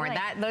toes anymore.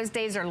 Those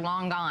days are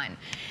long gone.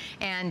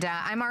 And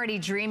I'm already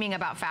dreaming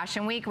about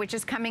Fashion Week, which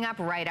is coming up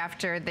right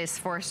after this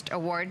first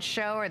awards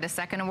show or the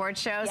second awards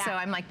show. So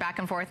I'm like back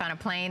and forth on a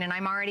plane, and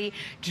I'm already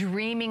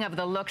dreaming of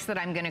the looks that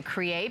I'm going to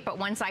create. But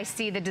once I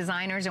see the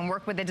designers and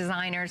work with the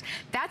designers,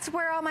 that's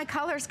where all my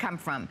colors come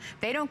from.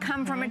 They don't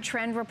come from a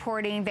trend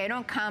reporting. They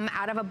don't come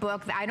out of a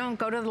book. I don't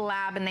go to the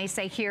lab and they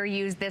say, here,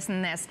 use this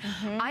and this.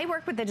 I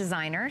work with the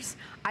designers.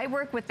 I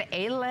work with the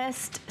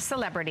A-list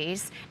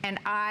celebrities, and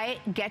I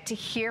get to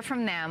hear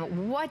from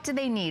them. What do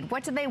they need?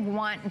 What do they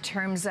want in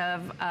terms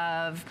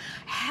of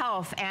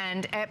health?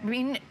 And I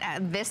mean,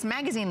 this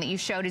magazine that you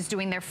showed is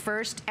doing their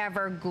first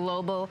ever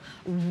global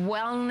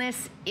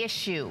wellness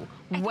issue.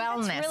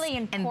 Wellness. That's really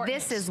important. And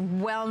this is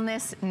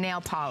wellness nail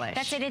polish.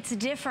 That's it. It's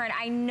different.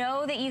 I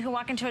know that you can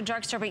walk into a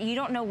drugstore, but you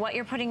don't know what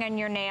you're putting on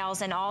your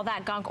nails and all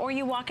that gunk. Or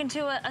you walk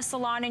into a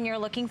salon and you're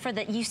looking for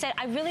the, you said,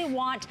 I really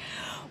want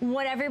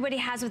what everybody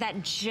has with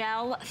that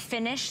gel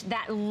finish,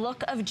 that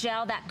look of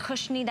gel, that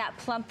cushiony, that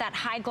plump, that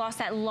high gloss,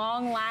 that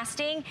long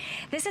lasting.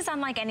 This is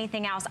unlike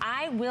anything else.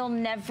 I will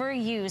never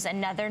use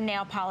another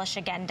nail polish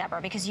again,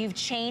 Deborah, because you've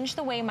changed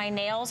the way my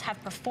nails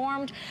have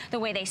performed, the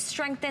way they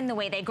strengthen, the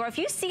way they grow. If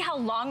you see how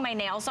long my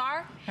nails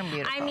are,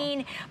 I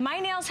mean, my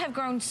nails have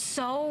grown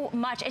so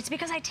much. It's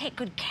because I take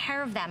good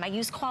care of them. I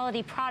use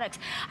quality products.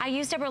 I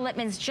use Deborah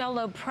Lippmann's Gel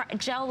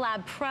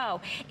Lab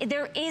Pro.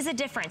 There is a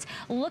difference.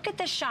 Look at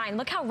the shine.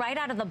 Look how right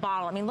out of the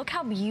bottle. I mean, look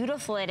how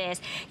beautiful it is.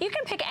 You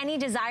can pick any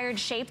desired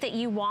shape that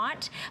you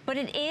want, but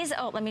it is,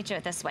 oh, let me do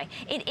it this way.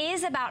 It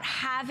is about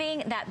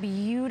having that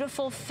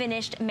beautiful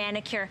finished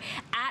manicure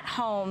at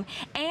home,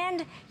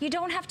 and you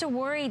don't have to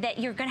worry that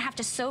you're gonna have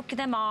to soak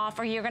them off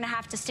or you're gonna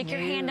have to stick your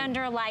hand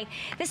under a light.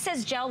 This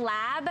says Gel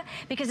Lab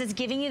because it's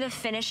giving you the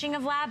finishing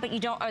of lab, but you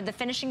don't, or the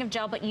finishing of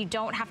gel, but you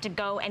don't have to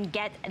go and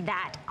get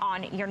that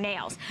on your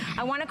nails.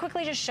 I wanna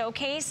quickly just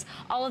showcase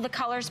all of the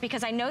colors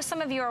because I know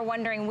some of you are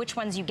wondering which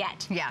ones you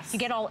get. Yes. You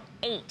get all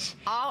 8.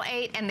 All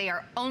 8, and they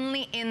are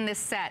only in this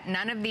set.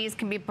 None of these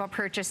can be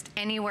purchased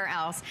anywhere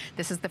else.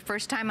 This is the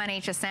first time on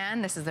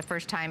HSN. This is the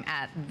first time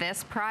at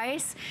this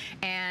price.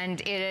 And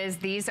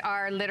these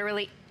are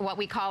literally what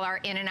we call our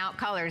in and out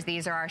colors.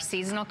 These are our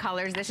seasonal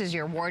colors. This is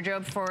your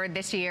wardrobe for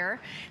this year.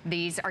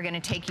 These are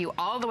gonna take you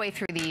all the way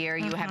through the year.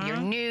 You have your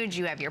nudes,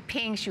 you have your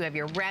pinks, you have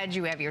your reds,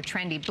 you have your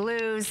trendy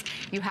blues.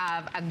 You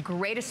have a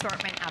great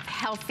assortment of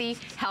healthy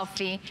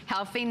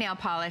nail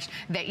polish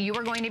that you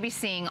are going to be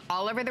seeing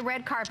all over the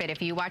red carpet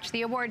if you watch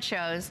the award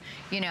shows,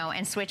 you know,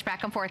 and switch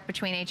back and forth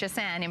between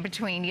HSN, in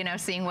between, you know,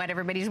 seeing what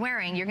everybody's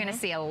wearing. You're gonna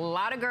see a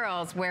lot of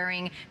girls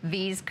wearing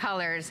these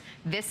colors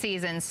this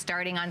season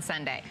starting on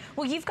Sunday.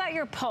 Well, you've got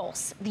your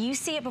pulse. You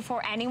see it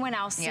before anyone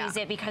else sees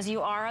it because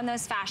you are on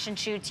those fashion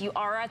shoots, you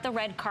are at the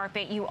red red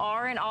carpet. You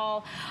are in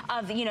all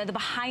of, you know, the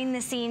behind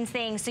the scenes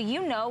things, so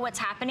you know what's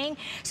happening.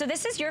 So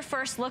this is your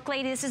first look,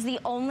 lady. This is the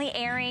only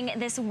airing.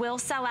 This will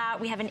sell out.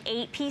 We have an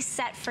 8-piece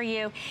set for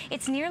you.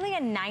 It's nearly a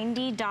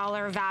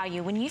 $90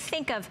 value. When you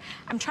think of,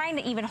 I'm trying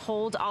to even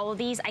hold all of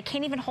these. I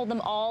can't even hold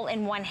them all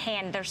in one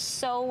hand. There's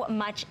so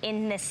much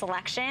in this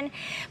selection,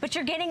 but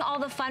you're getting all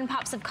the fun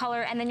pops of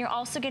color, and then you're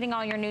also getting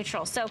all your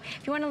neutrals. So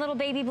if you want a little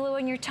baby blue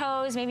in your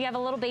toes, maybe you have a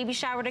little baby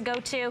shower to go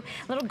to,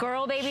 little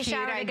girl baby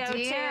shower to go to.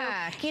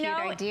 You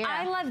know,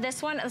 I love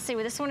this one. Let's see,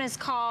 this one is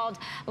called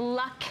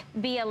Luck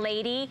Be a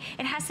Lady.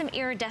 It has some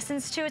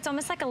iridescence to it. It's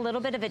almost like a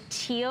little bit of a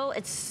teal.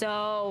 It's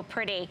so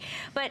pretty.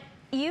 But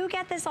you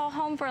get this all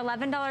home for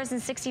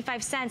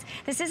 $11.65.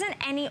 This isn't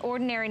any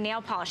ordinary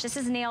nail polish. This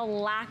is nail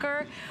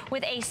lacquer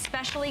with a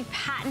specially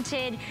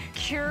patented,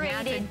 curated...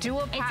 Yeah, it's a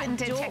dual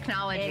patented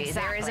technology.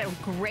 Exactly. There is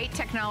a great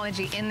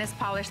technology in this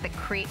polish that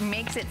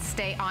makes it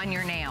stay on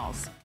your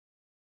nails.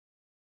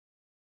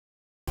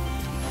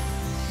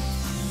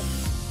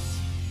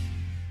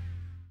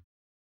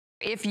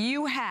 If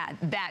you had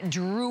that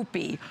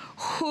droopy,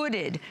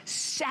 hooded,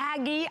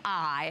 saggy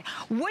eye,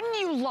 wouldn't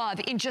you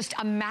love in just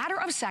a matter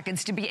of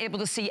seconds to be able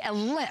to see a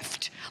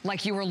lift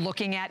like you were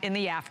looking at in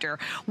the after?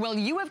 Well,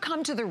 you have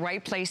come to the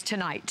right place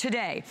tonight,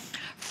 today.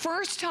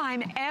 First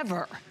time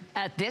ever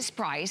at this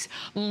price,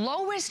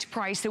 lowest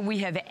price that we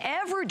have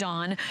ever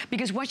done,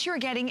 because what you're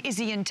getting is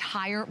the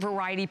entire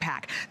variety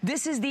pack.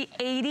 This is the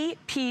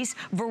 80-piece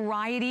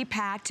variety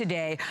pack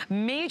today.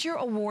 Major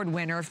award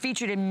winner,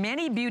 featured in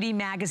many beauty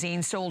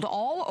magazines, sold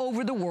all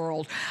over the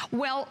world.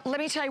 Well, let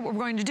me tell you what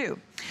we're going to do.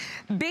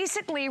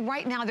 Basically,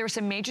 right now, there are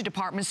some major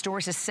department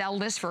stores that sell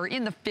this for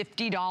in the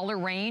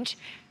 $50 range.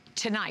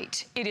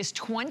 Tonight, it is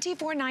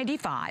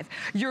 $24.95.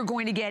 You're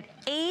going to get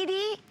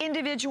 80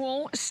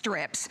 individual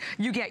strips.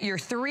 You get your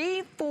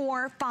 3,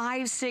 4,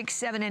 5, 6,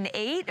 7, and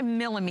 8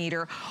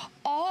 millimeter,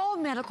 all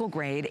medical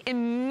grade.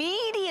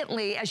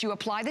 Immediately, as you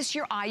apply this to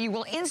your eye, you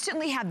will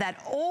instantly have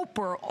that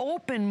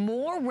open,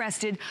 more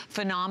rested,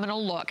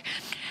 phenomenal look.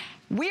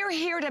 We're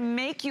here to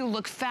make you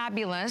look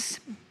fabulous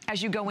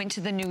as you go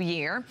into the new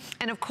year.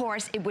 And of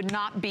course, it would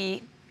not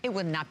be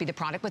the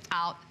product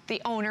without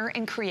the owner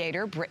and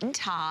creator, Britt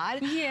Todd.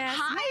 Yes.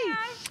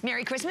 Hi.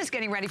 Merry Christmas,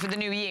 getting ready for the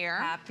new year.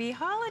 Happy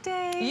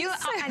holidays.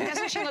 And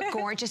doesn't she look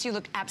gorgeous? You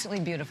look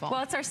absolutely beautiful.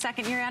 Well, it's our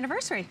 2nd year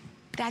anniversary.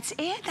 That's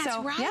it, that's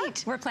right. Yeah,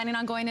 we're planning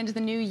on going into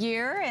the new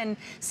year and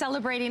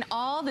celebrating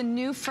all the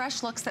new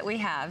fresh looks that we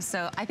have.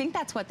 So I think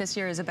that's what this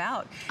year is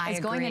about. I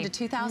agree. Going into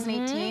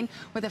 2018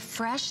 with a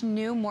fresh,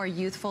 new, more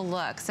youthful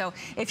look. So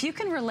if you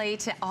can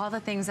relate to all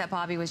the things that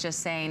Bobby was just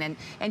saying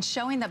and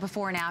showing the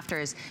before and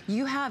afters,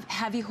 you have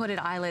heavy hooded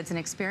eyelids and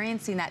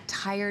experiencing that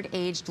tired,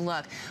 aged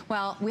look.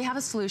 Well, we have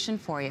a solution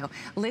for you.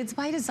 Lids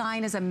by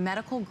Design is a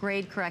medical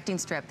grade correcting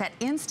strip that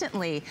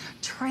instantly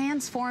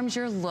transforms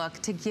your look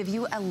to give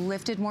you a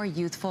lifted, more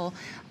youthful,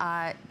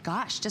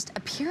 just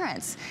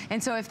appearance.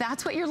 And so if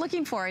that's what you're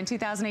looking for in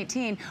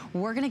 2018,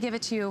 we're gonna give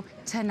it to you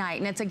tonight.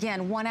 And it's,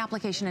 again, one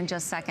application in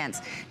just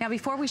seconds. Now,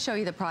 before we show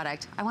you the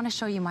product, I wanna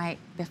show you my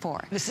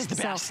before. This is the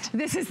best.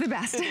 This is the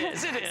best. It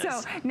is, it is.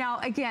 So now,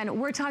 again,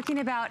 we're talking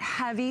about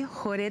heavy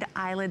hooded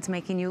eyelids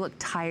making you look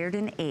tired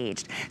and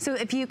aged. So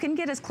if you can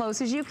get as close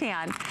as you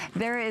can,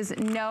 there is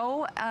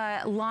no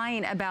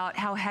line about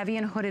how heavy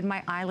and hooded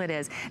my eyelid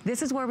is.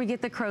 This is where we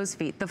get the crow's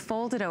feet, the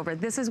folded over.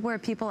 This is where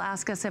people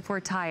ask us if we're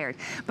tired.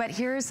 But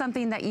here's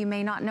something that you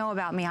may not know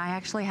about me. I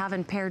actually have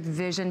impaired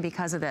vision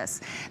because of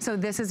this. So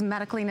this is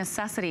medically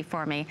necessity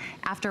for me.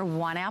 After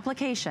one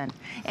application,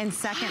 in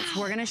seconds,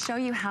 we're gonna show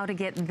you how to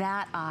get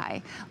that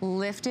eye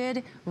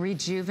lifted,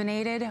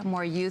 rejuvenated,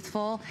 more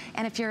youthful.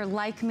 And if you're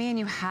like me and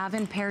you have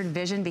impaired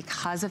vision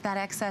because of that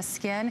excess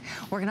skin,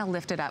 we're gonna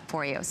lift it up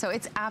for you. So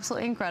it's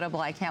absolutely incredible.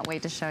 I can't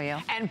wait to show you.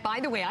 And by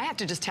the way, I have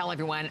to just tell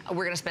everyone,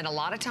 we're gonna spend a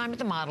lot of time with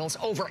the models,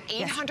 over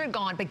 800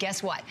 gone, but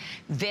guess what?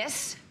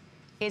 This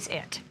is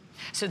it.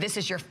 So this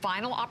is your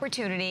final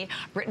opportunity.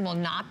 Britain will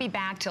not be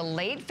back till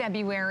late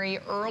February,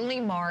 early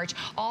March.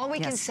 All we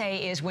can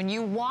say is when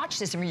you watch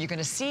this, you're going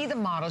to see the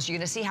models, you're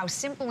going to see how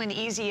simple and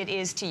easy it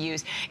is to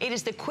use. It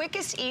is the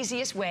quickest,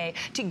 easiest way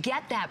to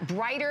get that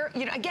brighter,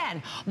 you know,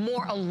 again,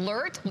 more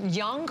alert,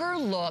 younger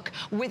look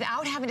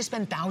without having to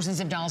spend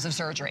thousands of dollars of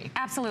surgery.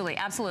 Absolutely,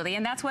 absolutely.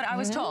 And that's what I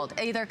was told.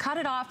 Either cut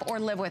it off or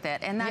live with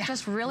it. And that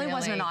just really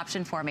wasn't an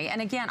option for me.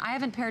 And again, I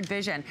have impaired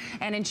vision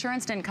and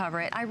insurance didn't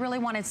cover it. I really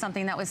wanted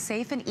something that was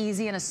safe and easy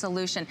and a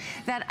solution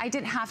that I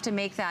didn't have to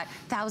make that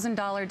thousands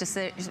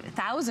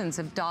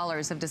of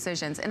dollars of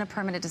decisions and a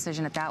permanent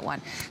decision at that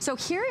one. So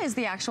here is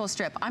the actual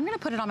strip. I'm going to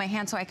put it on my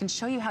hand so I can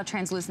show you how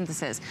translucent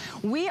this is.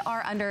 We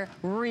are under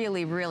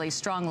really, really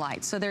strong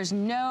light, so there's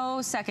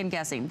no second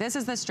guessing. This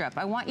is the strip.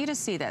 I want you to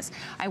see this.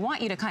 I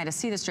want you to kind of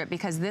see the strip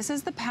because this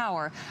is the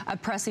power of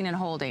pressing and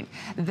holding.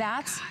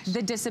 That's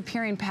the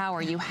disappearing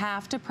power. You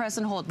have to press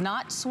and hold,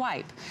 not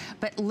swipe.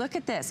 But look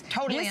at this.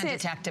 Totally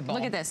undetectable.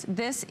 Look at this.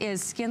 This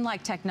is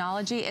skin-like technology.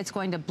 technology. It's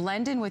going to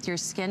blend in with your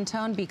skin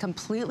tone, be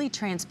completely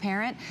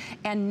transparent,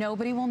 and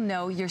nobody will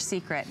know your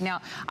secret.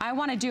 Now, I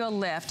want to do a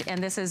lift,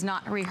 and this is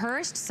not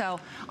rehearsed, so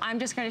I'm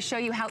just going to show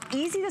you how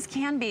easy this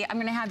can be. I'm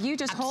going to have you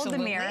just hold the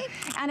mirror.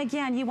 And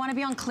again, you want to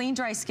be on clean,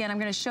 dry skin. I'm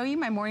going to show you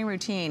my morning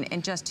routine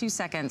in just 2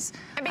 seconds.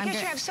 And because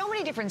you have so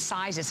many different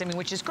sizes, I mean,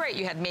 which is great.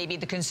 You have maybe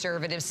the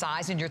conservative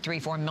size in your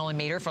 3-4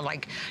 millimeter for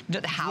like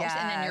the house,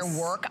 and then your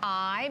work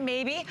eye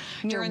maybe.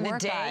 During the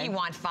day, you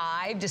want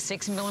 5 to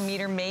 6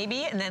 millimeter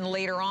maybe, and then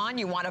later on,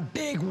 you want a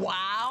big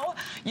wow.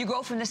 You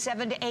go from the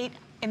 7 to 8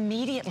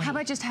 immediately. How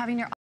about just having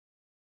your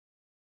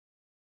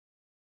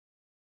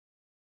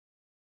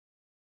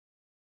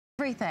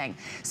everything.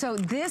 So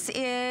this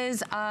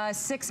is a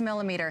 6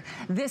 millimeter.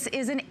 This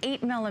is an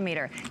 8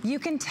 millimeter. You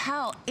can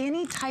tell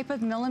any type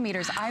of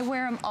millimeters. I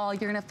wear them all.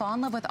 You're gonna fall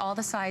in love with all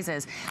the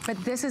sizes.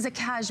 But this is a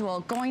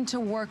casual, going to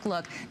work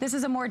look. This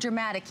is a more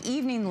dramatic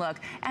evening look.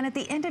 And at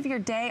the end of your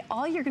day,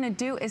 all you're gonna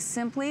do is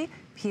simply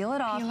peel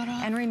it off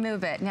and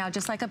remove it. Now,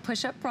 just like a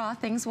push-up bra,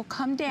 things will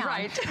come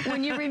down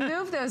when you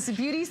remove those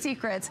beauty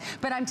secrets.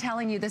 But I'm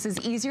telling you, this is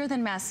easier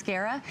than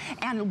mascara.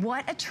 And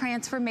what a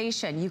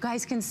transformation. You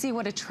guys can see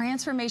what a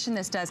transformation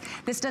this does.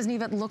 This doesn't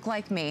even look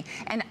like me.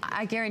 And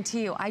I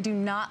guarantee you, I do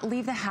not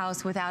leave the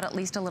house without at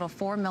least a little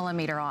 4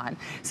 millimeter on.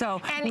 So,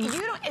 and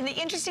you don't, and the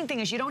interesting thing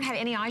is you don't have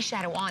any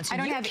eyeshadow on. So I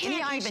don't have any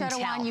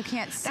eyeshadow on. You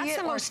can't see it. That's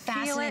the most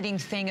fascinating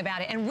thing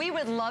about it. And we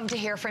would love to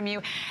hear from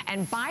you.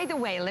 And by the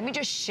way, let me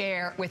just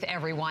share with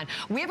everyone.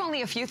 We have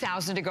only a few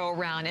thousand to go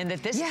around, and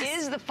that this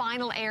is the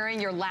final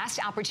airing, your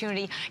last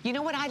opportunity. You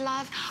know what I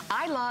love?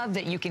 I love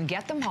that you can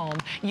get them home.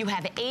 You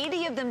have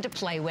 80 of them to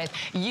play with.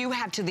 You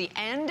have to the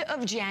end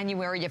of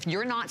January if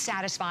you're not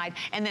satisfied.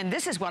 And then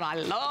this is what I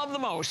love the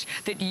most,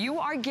 that you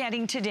are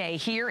getting today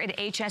here at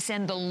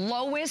HSN, the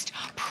lowest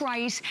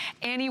price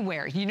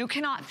anywhere. You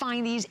cannot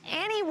find these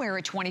anywhere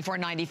at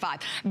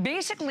 $24.95.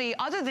 Basically,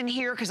 other than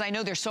here, because I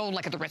know they're sold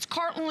like at the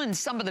Ritz-Carlton and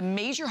some of the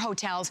major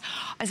hotels,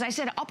 as I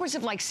said, upwards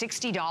of like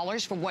 $60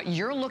 for what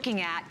you're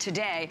looking at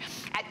today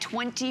at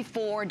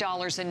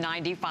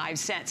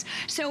 $24.95.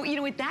 So, you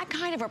know, with that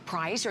kind of a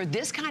price or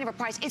this kind of a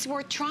price, it's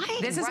worth trying.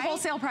 This is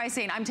wholesale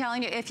pricing. I'm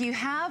telling you, if you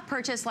have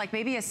purchased like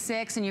maybe a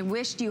 6 and you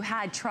wished you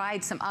had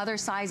tried some other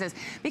sizes,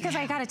 because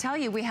I got to tell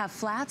you, we have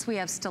flats, we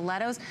have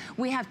stilettos,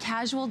 we have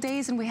casual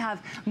days, and we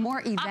have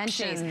more event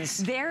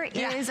days. There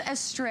is a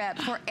strip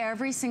for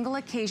every single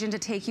occasion to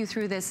take you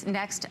through this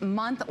next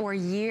month or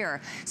year.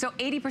 So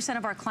 80%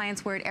 of our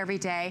clients wear it every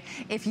day.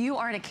 If you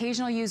are an occasional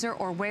user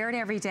or wear it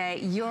every day,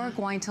 you're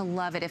going to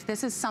love it if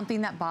this is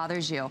something that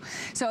bothers you.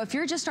 So if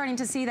you're just starting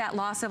to see that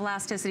loss of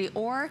elasticity,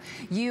 or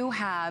you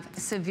have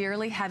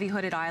severely heavy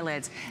hooded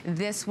eyelids,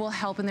 this will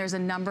help, and there's a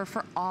number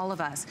for all of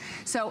us.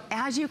 So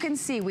as you can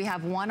see, we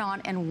have one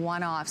on and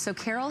one off. So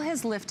Carol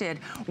has lifted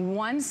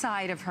one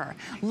side of her.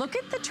 Look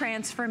at the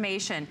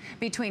transformation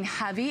between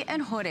heavy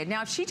and hooded.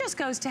 Now, if she just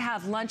goes to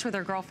have lunch with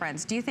her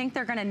girlfriends, do you think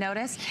they're gonna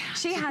notice?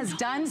 She has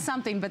done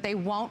something, but they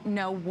won't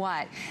know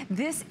what.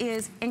 This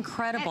is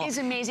incredible. That is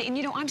amazing. And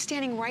you know, I'm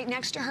standing right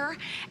next to her,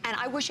 and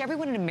I wish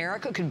everyone in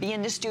America could be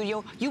in this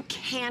studio. You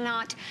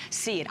cannot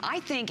see it. I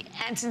think,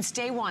 and since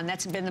day one,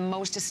 that's been the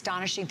most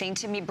astonishing thing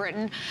to me,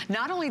 Britton.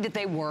 Not only that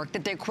they work,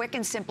 that they're quick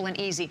and simple and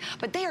easy,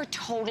 but they are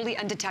totally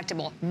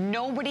undetectable.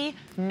 Nobody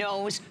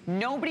knows,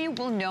 nobody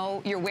will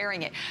know you're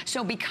wearing it.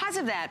 So because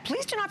of that,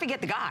 please do not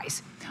forget the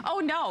guys. Oh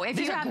no, if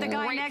you have the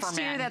guy next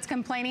to you that's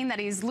complaining that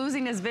he's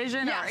losing his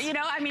vision, or, you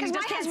know, I mean,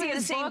 just can't see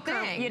his book,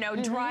 or, you know,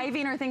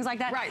 driving or things like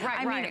that.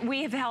 I mean,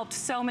 we have helped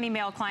so many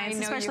male clients,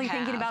 especially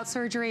thinking about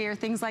surgery or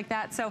things like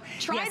that. So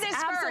try this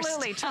first.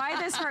 Absolutely, try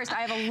this first.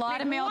 I have a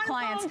lot of male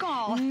clients.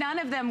 None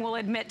of them will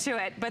admit to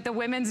it, but the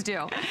women's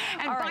do.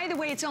 And by the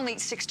way, it's only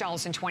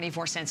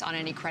 $6.24 on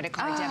any credit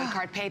card, debit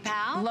card,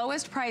 PayPal.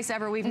 Lowest price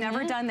ever. We've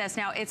never done this.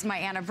 Now, it's my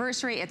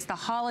anniversary, it's the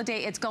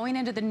holiday, it's going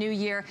into the new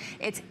year,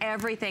 it's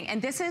everything.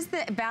 And this is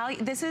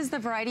the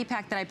variety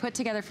pack that I put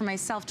together for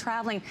myself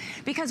traveling,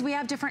 because we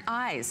have different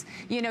eyes.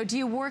 You know, do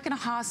you work in a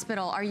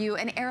hospital? Are you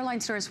an airline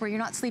stewardess where you're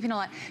not sleeping a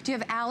lot? Do you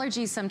have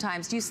allergies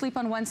sometimes? Do you sleep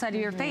on one side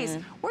of your face?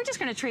 We're just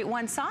gonna treat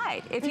one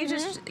side. If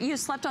you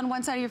slept on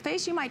one side of your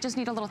face, you might just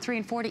need a little 3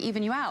 and 4 to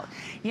even you out,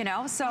 you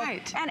know? So,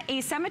 and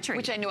asymmetry.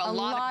 Which I know a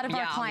lot of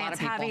our clients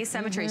have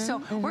asymmetry.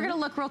 So we're gonna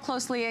look real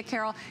closely at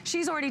Carol.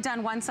 She's already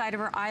done one side of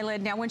her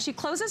eyelid. Now, when she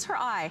closes her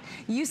eye,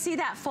 you see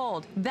that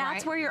fold.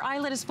 That's where your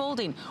eyelid is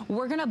folding.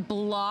 We're gonna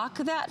block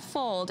that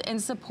fold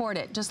and support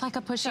it, just like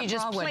a push-up bra would. You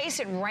just place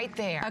it right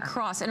there.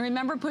 Across. And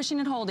remember pushing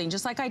and holding,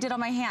 just like I did on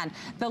my hand.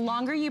 The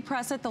longer you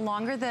press it, the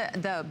longer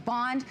the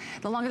bond,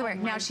 the longer the wear.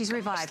 Now she's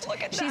revived.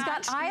 Look at she's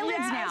got eyelids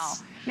now.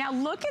 Now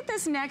look at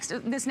this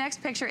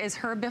next picture is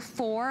her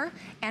before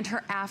and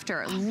her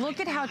after. Look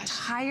at how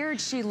tired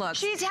she looks.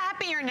 She's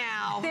happier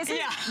now. This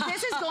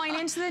is going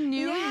into the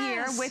new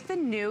year with the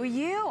new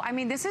you. I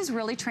mean, this is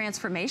really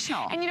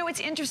transformational. And you know, it's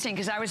interesting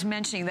because I was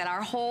mentioning that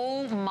our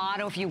whole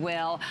motto, if you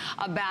will,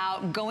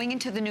 about going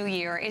into the new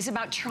year is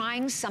about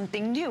trying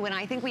something new. And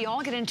I think we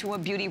all get into a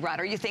beauty rut,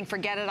 or you think,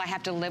 forget it, I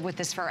have to live with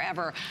this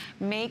forever.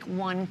 Make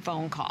one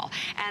phone call.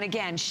 And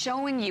again,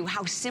 showing you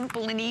how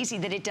simple and easy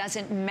that it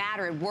doesn't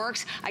matter. It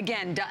works,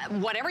 again,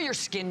 whatever your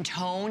skin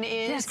tone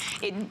is,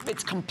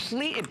 it's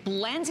complete, it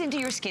blends into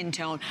your skin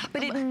tone,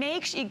 but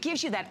it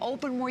gives you that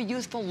open, more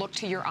youthful look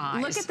to your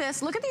eyes. Look at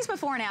this, look at these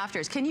before and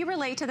afters. Can you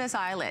relate to this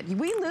eyelid?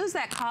 We lose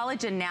that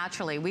collagen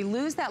naturally. We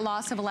lose that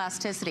loss of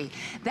elasticity.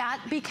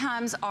 That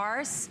becomes,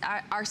 our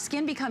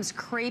skin becomes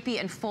crepey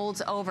and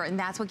folds over, and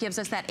that's what gives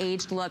us that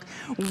aged look.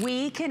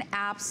 We can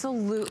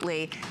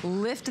absolutely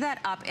lift that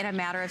up in a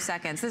matter of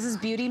seconds. This is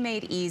beauty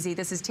made easy.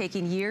 This is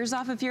taking years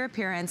off of your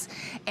appearance,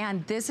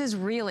 and this is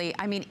really,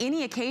 I mean,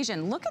 any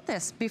occasion. Look at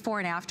this before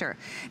and after.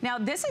 Now,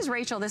 this is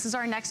Rachel. This is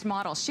our next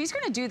model. She's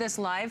going to do this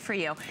live for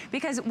you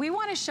because we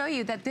want to show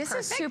you that this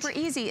is super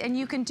easy and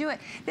you can do it.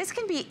 This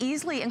can be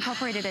easily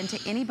incorporated into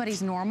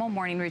anybody's normal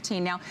morning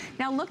routine. Now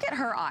look at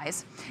her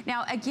eyes.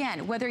 Now,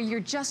 again, whether you're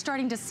just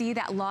starting to see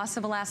that loss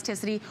of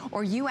elasticity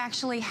or you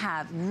actually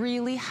have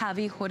really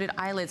heavy hooded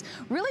eyelids,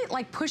 really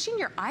like pushing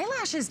your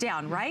eyelashes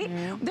down, right?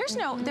 There's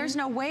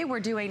no way we're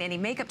doing any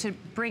makeup to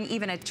bring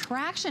even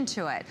attraction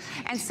to it.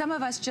 And some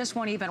of us just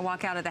won't even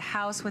walk out of the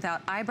house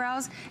without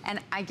eyebrows. And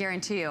I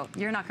guarantee you,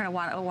 you're not going to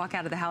want to walk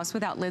out of the house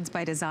without lids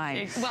by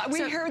design. Well,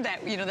 we heard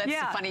that, you know, that's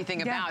the funny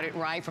thing about it,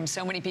 right? From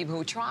so many people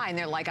who try and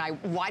they're like,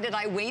 why did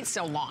I wait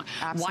so long?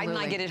 Absolutely. Why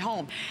didn't I get it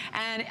home?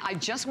 And I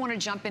just want to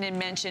jump in and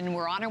mention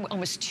we're on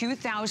almost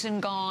 2,000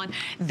 gone.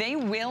 They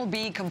will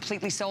be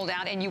completely sold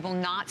out and you will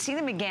not see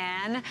them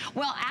again.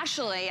 Well,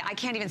 actually, I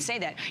can't even say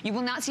that. You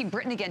will not see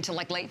Britain again till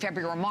like late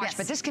February or March,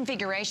 but this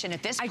configuration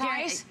at this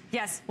price.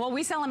 Yes, well,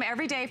 we sell them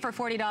every day for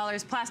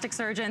 $40, plastic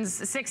surgeons,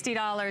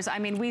 $60. I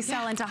mean, we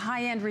sell into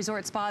high-end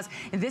resort spas,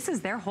 and this is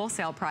their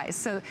wholesale price.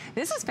 So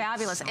this is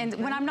fabulous. And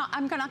when I'm not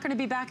going to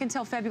be back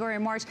until February or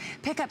March,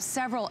 pick up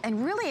several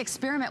and really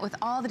experiment with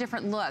all the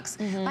different looks.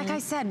 Like I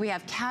said, we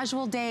have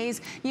casual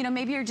days. You know,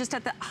 maybe you're just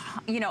at the,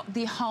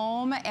 the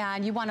home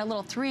and you want a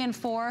little 3 and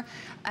 4,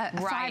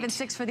 5 and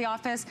 6 for the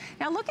office.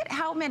 Now look at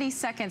how many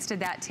seconds did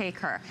that take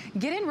her.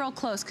 Get in real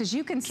close because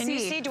you can see. Can you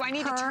see? Do I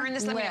need to turn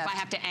this? Let me know if I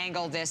have to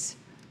angle this.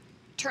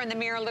 Turn the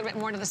mirror a little bit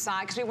more to the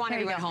side because we want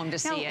everyone at home to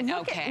see it.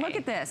 Look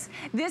at this.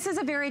 This is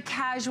a very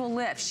casual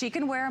lift. She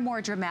can wear a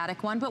more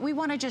dramatic one, but we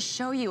want to just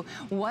show you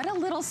what a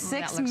little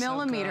 6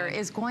 millimeter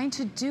is going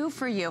to do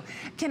for you.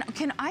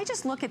 Can I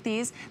just look at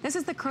these? This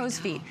is the crow's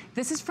feet.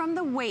 This is from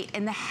the weight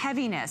and the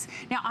heaviness.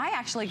 Now, I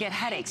actually get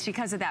headaches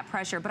because of that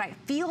pressure, but I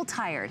feel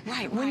tired.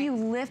 When you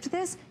lift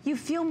this, you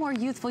feel more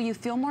youthful. You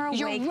feel more awake.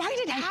 You're right.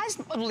 It has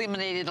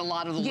eliminated a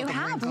lot of the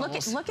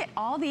wrinkles. Look at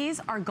all these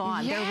are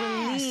gone.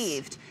 They're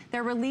relieved.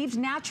 They're relieved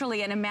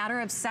naturally in a matter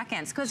of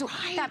seconds because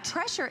that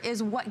pressure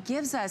is what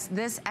gives us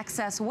this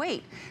excess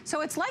weight. So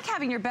it's like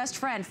having your best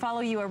friend follow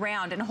you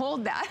around and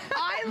hold that.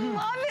 I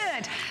love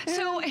it.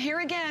 So here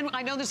again,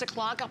 I know there's a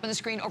clock up on the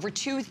screen, over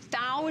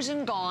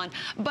 2,000 gone,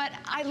 but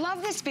I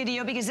love this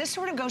video because this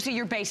sort of goes to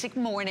your basic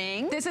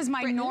morning. This is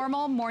my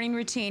normal morning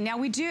routine. Now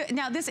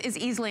this is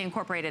easily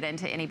incorporated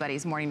into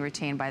anybody's morning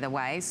routine, by the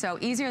way. So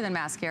easier than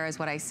mascara is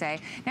what I say.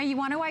 Now you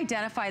want to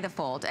identify the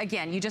fold.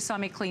 Again, you just saw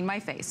me clean my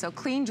face. So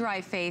clean,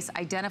 dry face,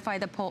 identify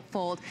the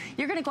fold.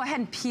 You're going to go ahead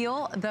and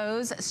peel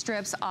those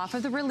strips off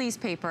of the release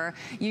paper.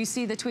 You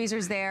see the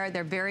tweezers there.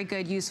 They're very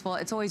good, useful.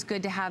 It's always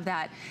good to have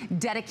that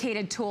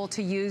dedicated tool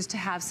to use to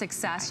have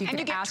success. You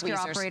can ask your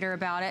operator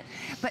about it.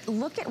 But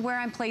look at where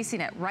I'm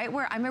placing it, right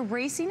where I'm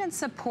erasing and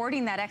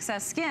supporting that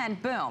excess skin,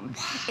 boom,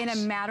 in a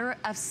matter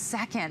of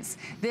seconds.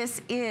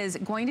 This is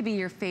going to be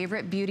your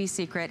favorite beauty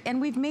secret, and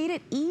we've made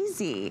it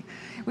easy.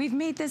 We've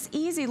made this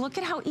easy. Look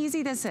at how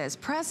easy this is.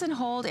 Press and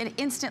hold, and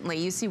instantly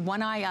you see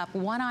one eye up,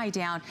 one eye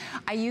down.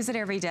 I use it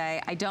every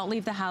day. I don't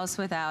leave the house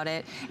without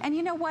it. And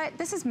you know what?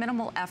 This is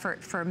minimal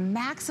effort for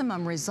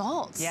maximum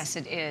results. Yes,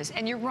 it is.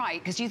 And you're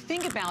right, because you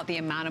think about the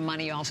amount of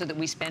money also that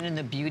we spend in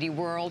the beauty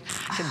world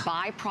to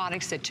buy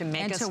products that to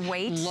make us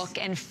look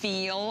and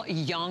feel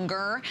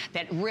younger,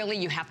 that really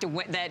you have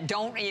to, that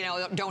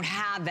don't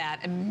have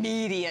that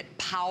immediate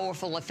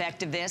powerful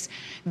effect of this.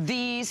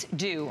 These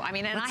do. I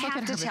mean, and I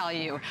have to tell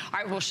you, all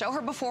right, we'll show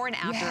her before and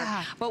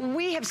after, but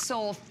we have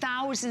sold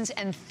thousands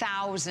and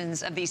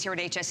thousands of these here at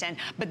HSN.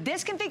 But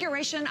this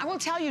configuration, I will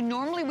tell you,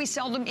 normally we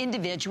sell them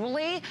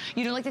individually.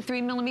 You know, like the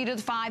 3 millimeter,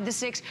 the 5, the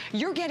 6.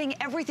 You're getting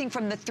everything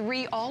from the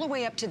 3 all the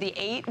way up to the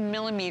 8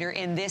 millimeter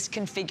in this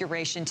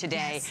configuration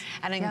today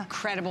at an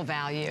incredible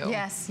value.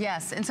 Yes,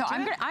 yes. And so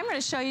I'm going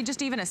to show you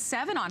just even a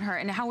 7 on her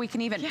and how we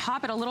can even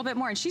pop it a little bit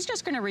more. And she's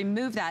just going to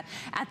remove that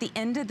at the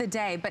end of the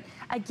day. But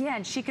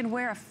again, she can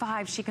wear a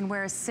 5, she can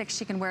wear a 6,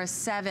 she can wear a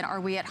 7. Are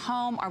we at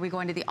home? Are we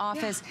going to the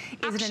office?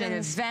 Is it an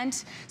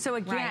event? So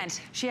again,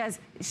 she has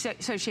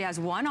so she has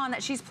one on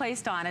that she's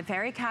placed on, a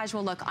very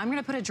casual look. I'm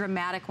gonna put a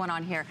dramatic one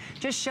on here,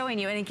 just showing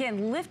you. And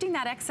again, lifting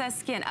that excess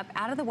skin up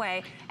out of the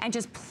way and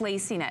just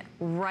placing it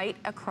right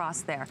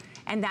across there.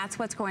 And that's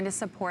what's going to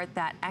support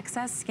that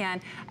excess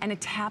skin, and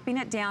tapping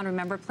it down.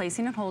 Remember,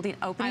 placing and holding,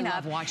 opening up. I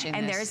love watching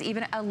and this. there's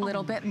even a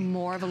little bit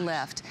more of a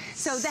lift.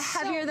 So the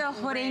heavier the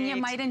hooding, you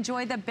might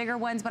enjoy the bigger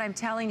ones, but I'm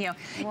telling you,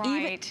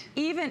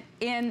 even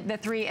in the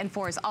 3 and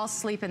 4s, I'll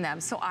sleep in them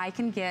so I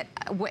can get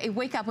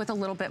wake up with a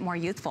little bit more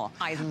youthful.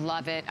 I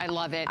love it. I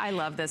love it. I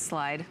love this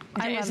slide.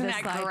 I love Isn't this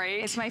that slide.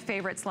 Great? It's my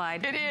favorite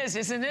slide. It is,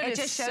 isn't it? It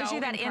just shows so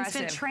you that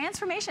impressive. instant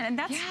transformation, and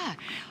that's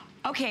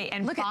Okay,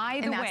 and by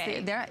the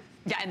way,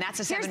 yeah, and that's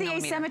a 7 millimeter.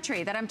 Here's the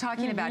asymmetry that I'm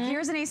talking about.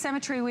 Here's an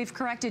asymmetry we've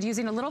corrected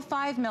using a little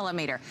 5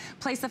 millimeter.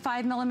 Place the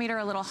 5 millimeter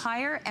a little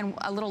higher and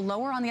a little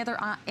lower on the other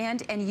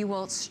end, and you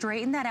will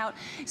straighten that out.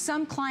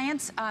 Some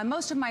clients,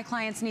 most of my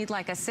clients need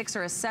like a 6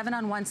 or a 7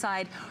 on one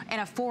side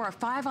and a 4 or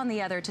 5 on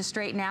the other to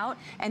straighten out,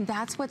 and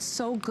that's what's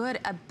so good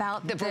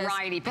about the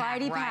variety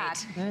pack.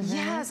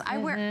 Yes, I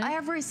wear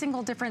every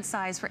single different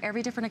size for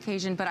every different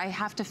occasion, but I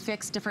have to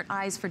fix different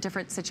eyes for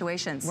different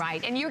situations.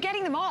 Right, and you're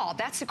getting them all.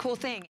 That's the cool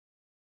thing.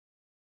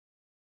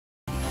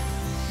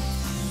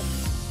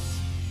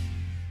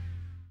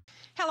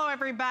 Hello,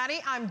 everybody.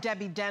 I'm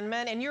Debbie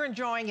Denman, and you're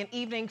enjoying an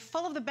evening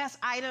full of the best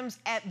items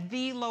at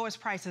the lowest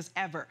prices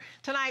ever.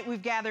 Tonight,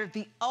 we've gathered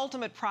the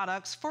ultimate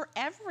products for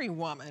every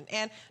woman.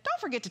 And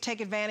don't forget to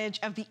take advantage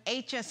of the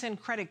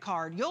HSN credit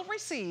card. You'll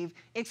receive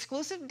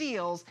exclusive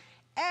deals,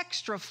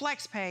 extra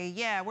flex pay.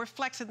 Yeah, we're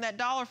flexing that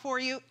dollar for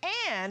you,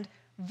 and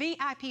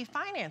VIP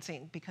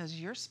financing because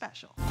you're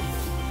special.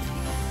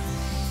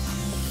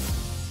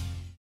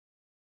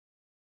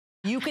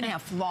 You can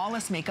have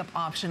flawless makeup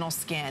optional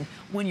skin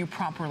when you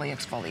properly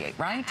exfoliate,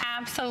 right?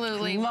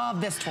 Absolutely.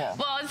 Love this tool.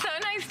 Well, it's so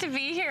nice to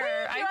be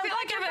here. I feel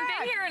like I haven't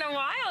been here in a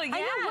while. Yeah. I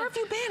know. Where have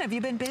you been? Have you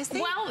been busy?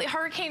 Well,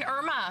 Hurricane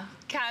Irma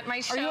caught my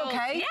show. Are you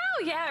okay?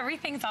 Yeah,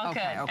 everything's all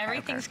good.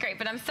 Everything's great.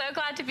 But I'm so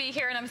glad to be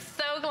here, and I'm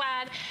so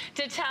glad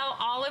to tell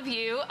all of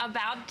you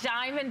about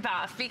Diamond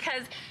Buff,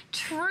 because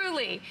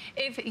truly,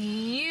 if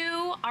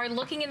you are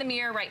looking in the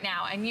mirror right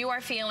now and you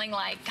are feeling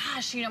like,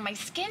 gosh, you know, my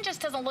skin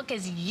just doesn't look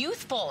as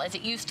youthful as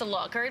it used to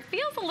look, or it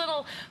feels a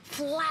little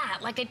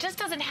flat, like it just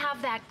doesn't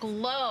have that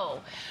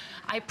glow,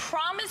 I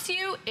promise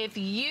you, if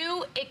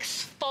you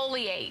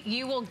exfoliate,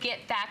 you will get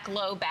that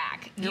glow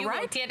back. You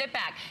will get it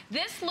back.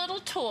 This little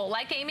tool,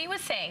 like Amy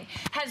was saying,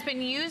 has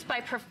been used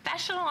by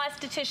professional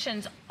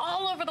estheticians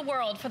all over the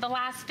world for the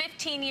last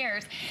 15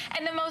 years.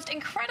 And the most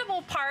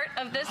incredible part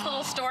of this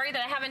little story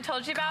that I haven't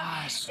told you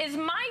about is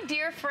my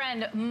dear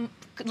friend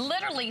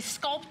literally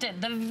sculpted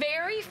the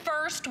very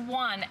first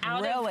one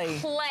out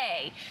of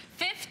clay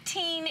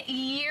 15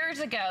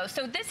 years ago.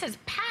 So this is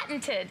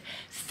patented,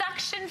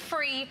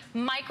 suction-free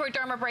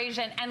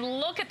microdermabrasion, and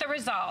look at the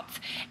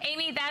results.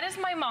 Amy, that is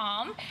my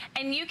mom,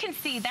 and you can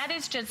see that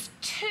is just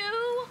 2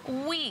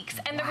 weeks,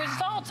 and the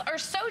results are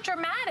so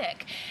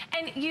dramatic.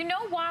 And you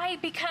know why?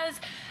 Because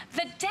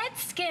the dead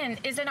skin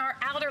is in our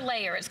outer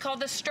layer. It's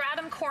called the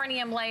stratum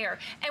corneum layer.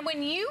 And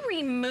when you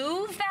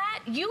remove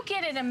that, you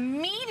get an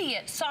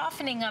immediate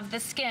softening of the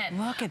skin.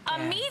 Look at that.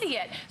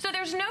 Immediate. So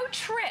there's no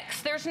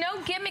tricks. There's no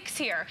gimmicks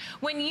here.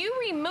 When you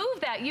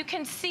remove that, you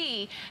can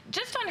see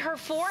just on her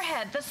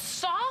forehead, the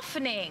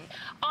softening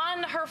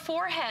on her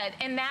forehead.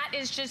 And that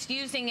is just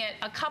using it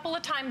a couple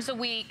of times a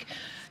week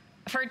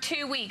for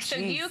 2 weeks. So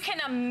you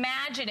can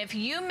imagine if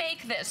you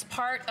make this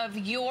part of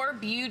your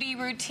beauty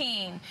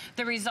routine,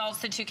 the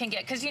results that you can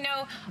get. Because, you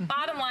know,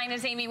 bottom line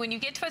is, Amy, when you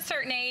get to a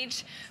certain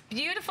age,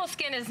 beautiful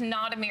skin is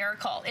not a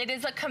miracle. It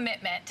is a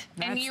commitment.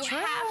 And you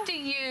have to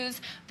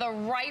use the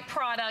right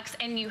products,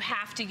 and you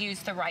have to use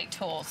the right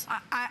tools.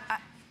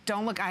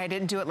 Don't look, I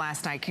didn't do it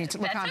last night. Can you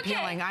look how I'm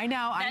peeling? I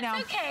know, I know.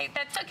 That's okay,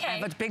 that's okay. I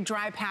have a big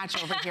dry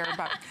patch over here.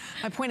 But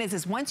my point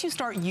is once you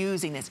start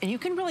using this, and you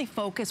can really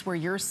focus where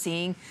you're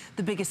seeing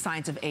the biggest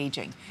signs of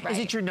aging. Is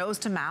it your nose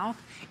to mouth?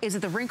 Is it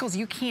the wrinkles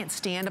you can't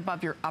stand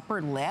above your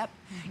upper lip?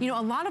 You know,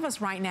 a lot of us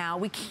right now,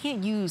 we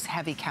can't use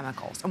heavy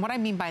chemicals. And what I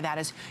mean by that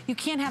is you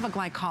can't have a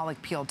glycolic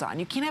peel done.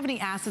 You can't have any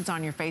acids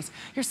on your face.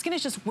 Your skin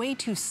is just way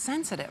too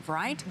sensitive,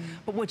 right?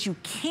 But what you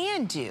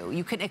can do,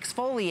 you can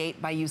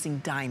exfoliate by using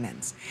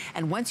diamonds.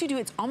 And once you do,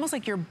 it's almost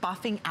like you're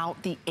buffing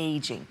out the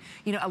aging.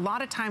 You know, a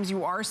lot of times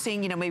you are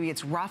seeing, you know, maybe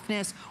it's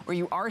roughness, or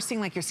you are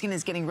seeing like your skin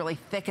is getting really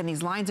thick and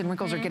these lines and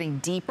wrinkles are getting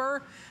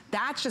deeper.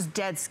 That's just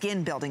dead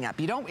skin building up.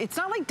 You don't, it's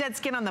not like dead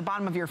skin on the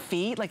bottom of your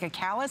feet, like a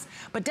callus,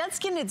 but dead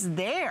skin, it's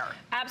there.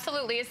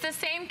 Absolutely. It's the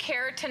same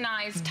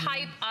keratinized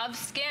type of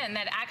skin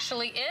that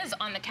actually is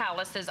on the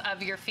calluses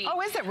of your feet.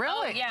 Oh, is it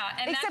really? Oh, yeah.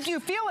 And except you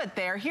feel it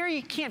there. Here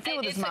you can't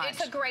feel it as much.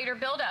 It's a greater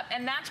buildup,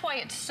 and that's why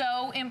it's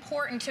so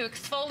important to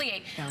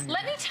exfoliate.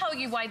 Let me tell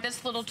you why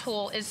this little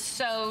tool is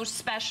so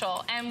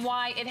special and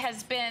why it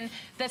has been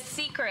the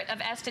secret of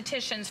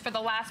estheticians for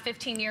the last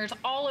 15 years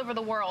all over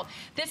the world.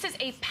 This is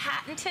a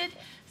patented,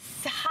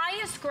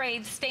 highest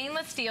grade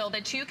stainless steel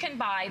that you can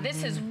buy.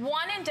 This is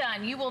one and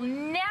done. You will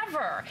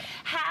never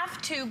have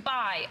to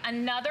buy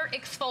another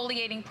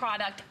exfoliating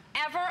product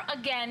ever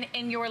again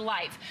in your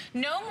life.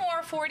 No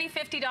more $40,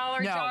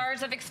 $50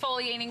 jars of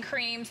exfoliating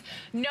creams.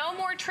 No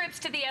more trips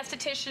to the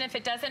esthetician if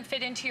it doesn't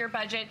fit into your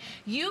budget.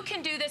 You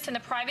can do this in the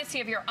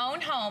privacy of your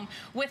own home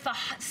with the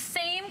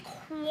same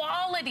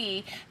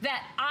quality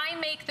that I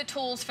make the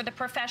tools for the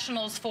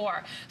professionals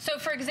for. So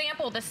for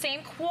example, the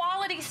same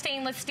quality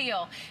stainless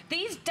steel.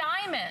 These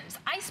diamonds,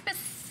 I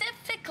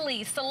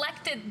specifically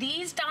selected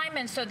these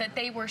diamonds so that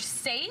they were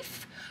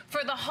safe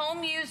for the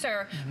home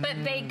user,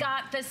 but they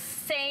got the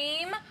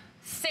same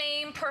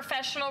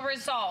professional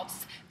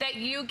results that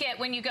you get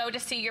when you go to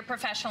see your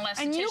professional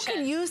esthetician. And you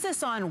can use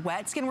this on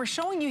wet skin. We're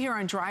showing you here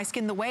on dry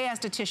skin the way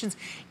estheticians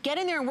get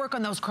in there and work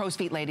on those crow's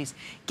feet, ladies.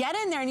 Get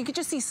in there and you can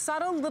just see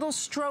subtle little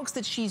strokes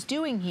that she's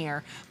doing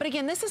here. But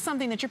again, this is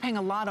something that you're paying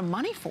a lot of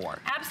money for.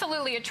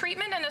 Absolutely. A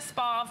treatment in a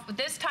spa,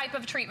 this type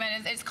of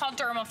treatment, it's called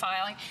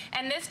dermafiling,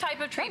 and this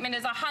type of treatment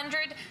is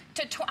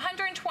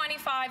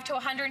 125 to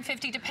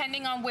 150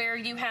 depending on where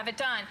you have it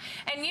done.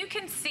 And you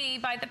can see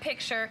by the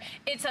picture,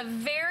 it's a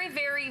very,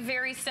 very,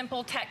 very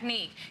simple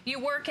technique. You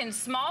work in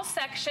small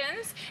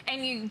sections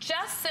and you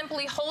just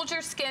simply hold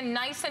your skin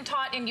nice and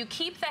taut and you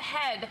keep the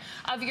head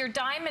of your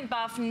diamond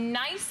buff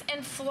nice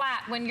and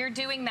flat when you're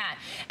doing that.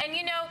 And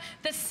you know,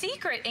 the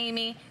secret,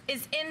 Amy,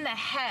 is in the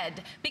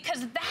head,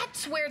 because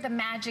that's where the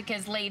magic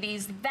is,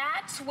 ladies.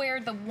 That's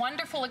where the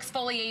wonderful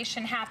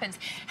exfoliation happens.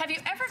 Have you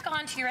ever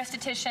gone to your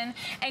esthetician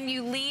and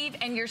you leave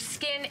and your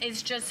skin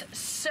is just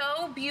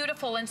so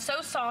beautiful and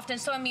so soft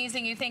and so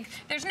amazing, you think,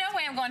 there's no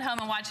way I'm going home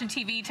and watching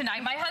TV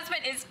tonight. My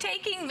husband is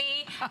taking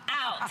me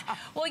out.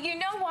 Well, you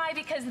know why?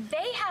 Because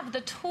they have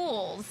the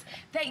tools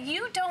that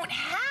you don't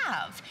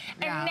have.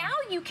 And now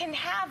you can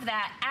have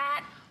that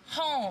at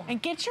home.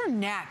 And get your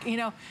neck, you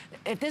know,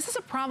 if this is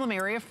a problem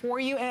area for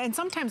you, and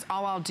sometimes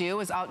all I'll do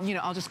is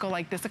I'll just go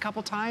like this a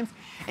couple times.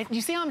 And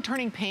you see how I'm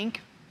turning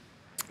pink?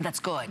 That's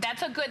good.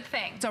 That's a good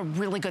thing. It's a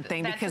really good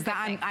thing, because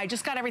I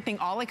just got everything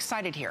all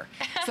excited here.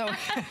 So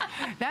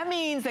that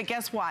means that,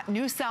 guess what?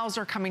 New cells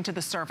are coming to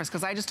the surface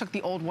because I just took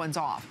the old ones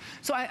off.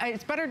 So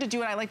it's better to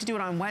do it. I like to do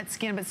it on wet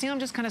skin, but see, I'm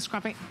just kind of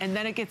scrubbing, and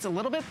then it gets a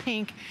little bit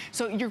pink.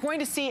 So you're going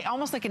to see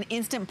almost like an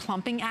instant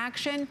plumping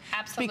action.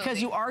 Absolutely.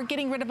 Because you are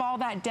getting rid of all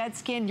that dead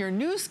skin. Your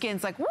new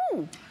skin's like,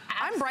 woo,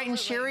 I'm bright and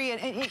cheery,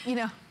 and you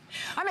know.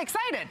 I'm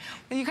excited.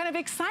 You kind of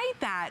excite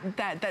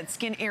that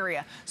skin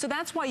area. So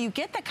that's why you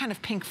get that kind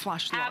of pink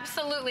flush look.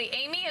 Absolutely.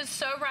 Amy is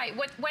so right.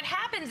 What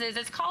happens is,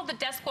 it's called the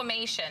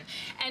desquamation.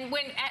 And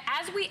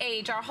as we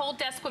age, our whole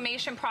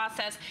desquamation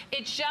process,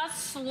 it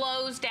just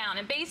slows down.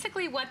 And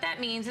basically what that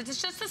means is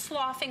it's just a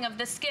sloughing of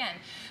the skin.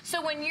 So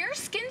when your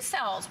skin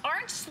cells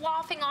aren't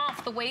sloughing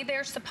off the way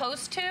they're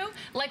supposed to,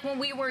 like when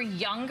we were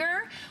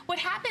younger, what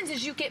happens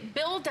is you get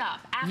buildup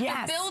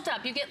after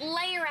buildup. You get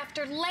layer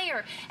after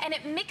layer, and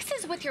it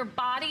mixes with your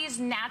body's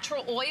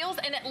natural oils,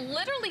 and it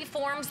literally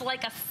forms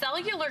like a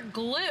cellular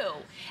glue,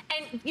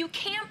 and you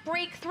can't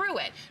break through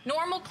it.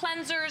 Normal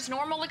cleansers,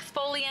 normal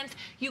exfoliants,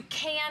 you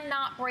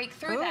cannot break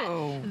through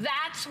that.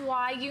 That's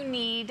why you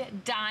need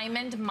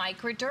Diamond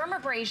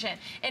Microdermabrasion.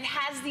 It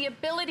has the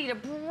ability to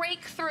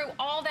break through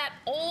all that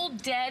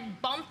old,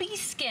 dead, bumpy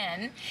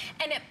skin,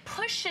 and it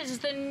pushes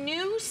the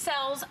new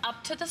cells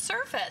up to the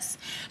surface.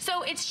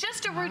 So it's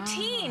just a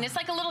routine. It's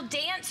like a little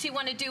dance you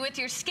want to do with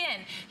your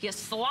skin. You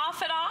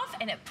slough it off,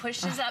 and it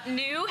pushes up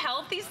new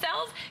healthy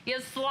cells.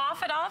 You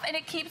slough it off, and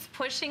it keeps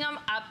pushing them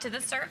up to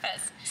the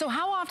surface. So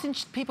how often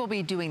should people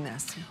be doing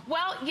this?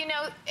 Well, you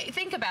know,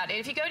 think about it.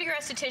 If you go to your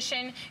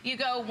esthetician, you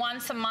go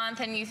once a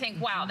month, and you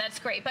think, wow, that's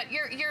great. But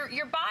your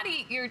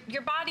body,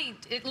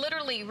 it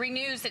literally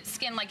renews its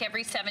skin like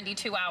every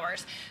 72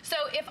 hours. So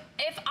if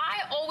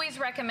I always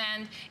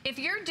recommend, if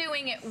you're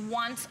doing it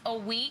once a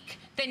week,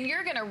 then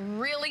you're gonna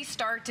really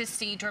start to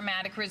see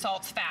dramatic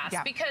results fast,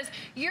 because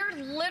you're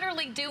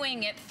literally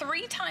doing it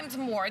 3 times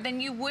more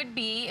than you would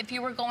be if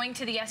you were going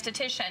to the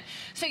esthetician.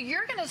 So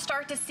you're gonna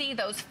start to see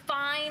those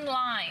fine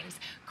lines,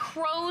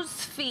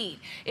 crow's feet.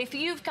 If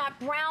you've got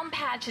brown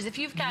patches, if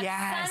you've got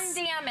sun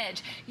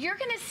damage, you're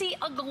gonna see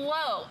a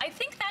glow. I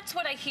think that's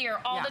what I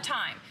hear all the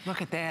time.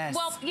 Look at this.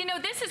 Well, you know,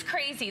 this is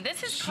crazy.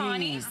 This is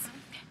Connie.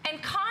 And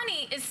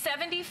Connie is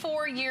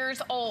 74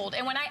 years old.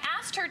 And when I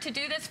asked her to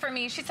do this for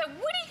me, she said,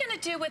 what are you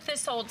gonna do with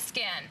this old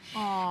skin?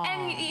 Aww.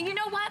 And you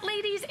know what,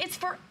 ladies? It's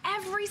for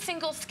every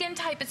single skin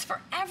type. It's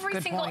for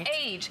every single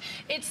age.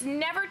 It's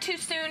never too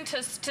soon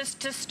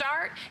to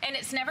start, and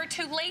it's never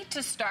too late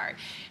to start.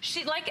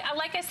 She, like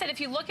I said, if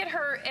you look at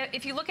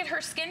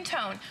her skin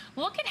tone,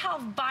 look at how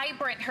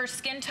vibrant her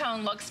skin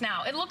tone looks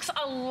now. It looks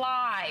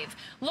alive.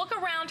 Look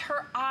around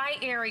her eye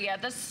area,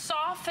 the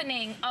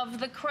softening of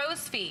the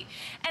crow's feet.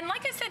 And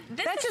like I said,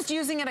 that's just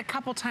using it a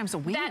couple times a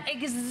week.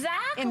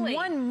 Exactly. In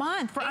 1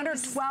 month for under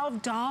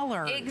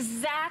 $12.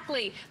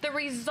 Exactly. The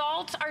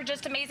results are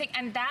just amazing,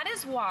 and that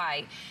is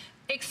why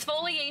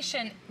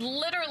exfoliation,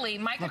 literally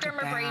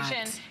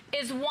microdermabrasion,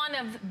 is one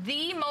of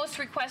the most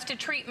requested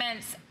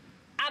treatments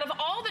out of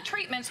all the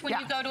treatments when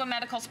you go to a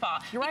medical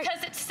spa.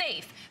 Because it's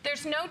safe.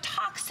 There's no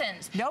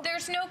toxins.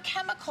 There's no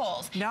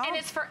chemicals. And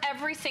it's for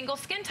every single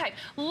skin type.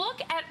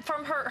 Look at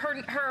from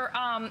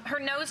her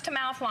nose to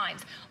mouth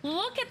lines.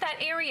 Look at that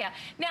area.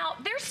 Now,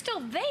 they're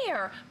still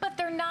there, but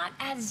they're not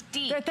as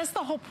deep. That's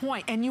the whole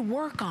point, and you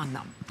work on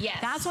them. Yes.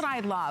 That's what I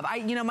love.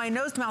 You know, my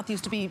nose to mouth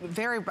used to be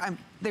very,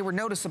 they were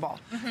noticeable.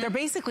 They're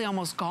basically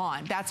almost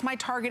gone. That's my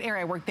target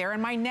area. I work there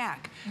in my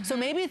neck. So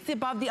maybe it's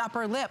above the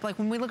upper lip. Like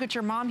when we look at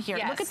your mom here,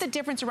 look at the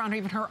difference around her,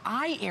 even her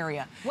eye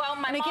area. Well,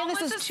 my mom was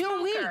this a is 2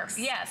 smoker. weeks.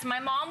 Yes, my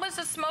mom was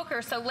a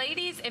smoker. So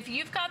ladies, if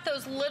you've got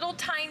those little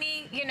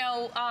tiny, you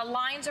know,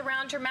 lines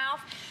around your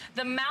mouth,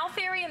 the mouth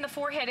area and the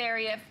forehead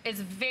area is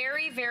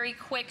very, very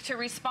quick to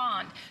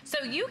respond.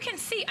 So you can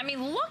see, I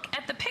mean, look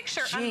at the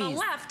picture on the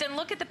left and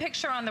look at the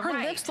picture on the right.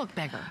 Her lips look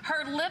bigger.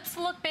 Her lips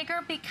look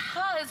bigger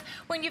because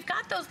when you've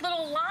got those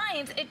little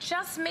lines, it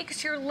just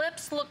makes your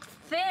lips look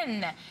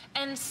thin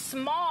and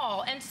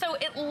small. And so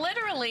it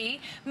literally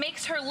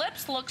makes her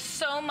lips look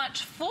so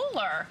much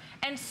fuller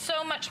and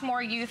so much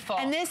more youthful.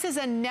 And this is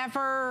a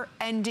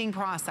never-ending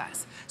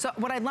process. So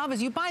what I love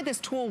is you buy this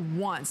tool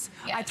once.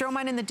 I throw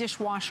mine in the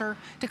dishwasher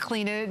to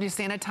clean it, to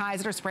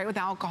sanitize it, or spray it with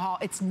alcohol.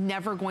 It's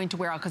never going to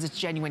wear out because it's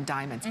genuine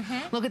diamonds.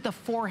 Look at the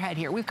forehead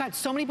here. We've got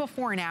so many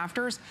before and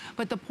afters,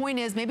 but the point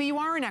is maybe you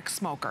are an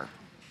ex-smoker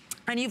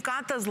and you've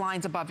got those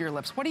lines above your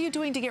lips. What are you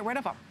doing to get rid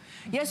of them?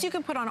 Yes, you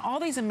can put on all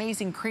these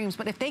amazing creams,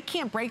 but if they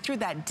can't break through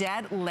that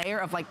dead layer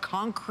of like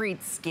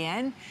concrete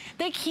skin,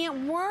 they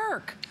can't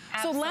work.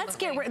 So let's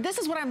get rid. This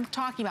is what I'm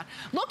talking about.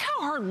 Look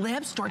how her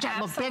lips,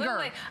 Georgette, look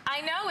bigger.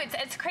 I know,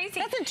 it's crazy.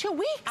 That's in 2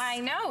 weeks. I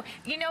know.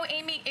 You know,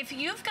 Amy, if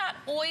you've got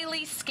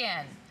oily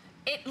skin,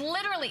 it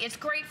literally, it's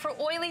great for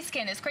oily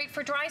skin. It's great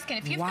for dry skin.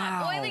 If you've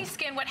got oily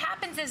skin, what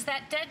happens is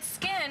that dead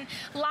skin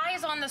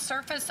lies on the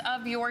surface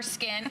of your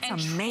skin and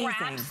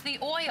traps the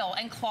oil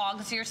and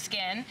clogs your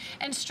skin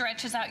and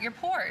stretches out your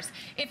pores.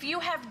 If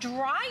you have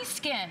dry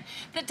skin,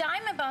 the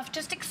Diamond Buff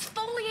just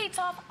exfoliates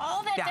off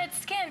all that dead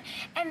skin,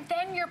 and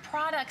then your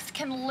products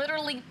can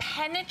literally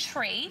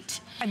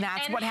penetrate. And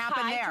that's what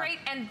happened there.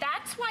 And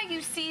that's why you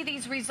see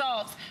these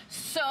results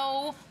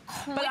so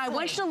quickly. But I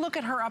want you to look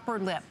at her upper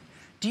lip.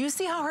 Do you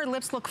see how her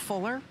lips look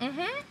fuller?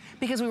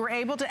 Because we were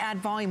able to add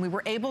volume. We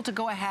were able to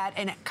go ahead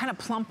and kind of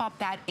plump up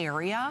that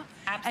area.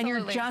 And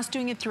you're just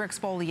doing it through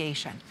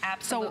exfoliation.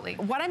 Absolutely.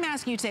 So what I'm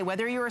asking you today,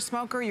 whether you're a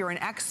smoker, you're an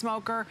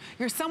ex-smoker,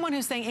 you're someone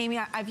who's saying, Amy,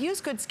 I've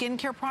used good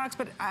skincare products,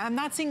 but I'm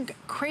not seeing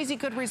crazy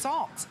good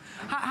results.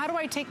 How do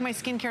I take my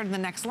skincare to the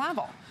next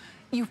level?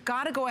 You've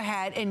got to go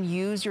ahead and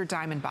use your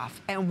Diamond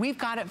Buff. And we've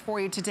got it for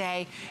you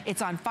today.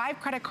 It's on 5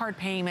 credit card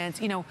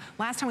payments. You know,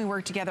 last time we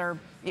worked together,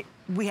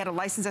 we had a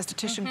licensed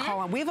esthetician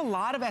call on. We have a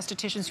lot of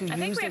estheticians who use this. I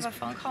think we have a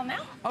phone call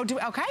now. Oh,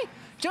 okay.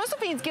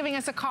 Josephine's giving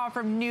us a call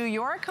from New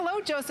York. Hello,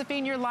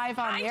 Josephine. You're live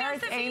on the air.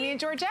 It's Amy and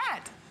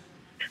Georgette.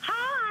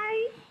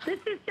 Hi, this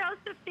is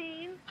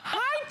Josephine.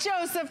 Hi,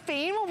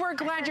 Josephine. Well, we're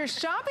glad you're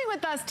shopping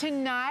with us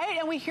tonight,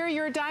 and we hear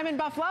you're a Diamond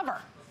Buff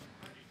lover.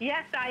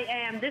 Yes, I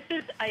am. This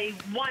is a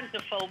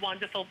wonderful,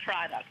 wonderful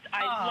product.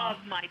 I love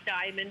my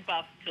Diamond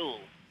Buff tool.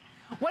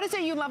 What is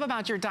it you love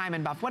about your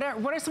Diamond Buff? What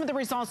are some of the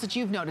results that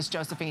you've noticed,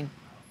 Josephine?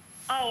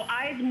 Oh,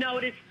 I've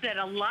noticed that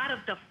a lot of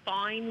the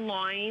fine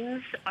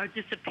lines are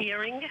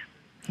disappearing.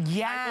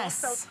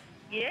 Yes.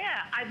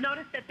 I've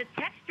noticed that the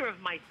texture of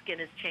my skin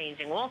is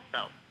changing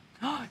also.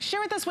 Share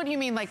with us what you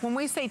mean. Like when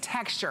we say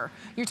texture,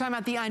 you're talking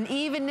about the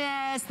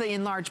unevenness, the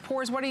enlarged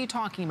pores. What are you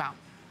talking about?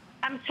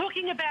 I'm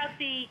talking about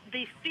the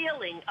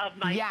feeling of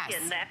my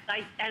skin that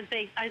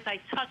as I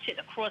touch it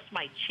across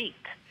my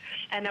cheek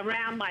and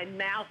around my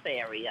mouth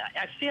area.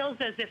 It feels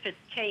as if it's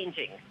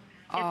changing.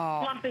 It's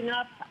plumping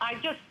up.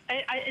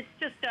 It's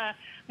just a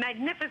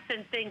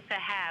magnificent thing to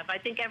have. I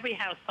think every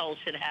household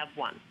should have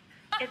one.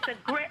 It's a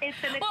great, it's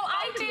an Well,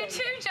 I do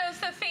too,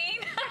 Josephine.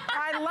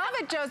 I love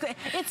it, Josephine.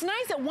 It's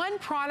nice that one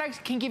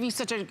product can give you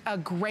such a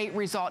great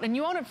result, and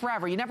you own it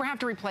forever. You never have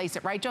to replace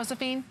it, right,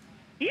 Josephine?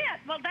 Yeah,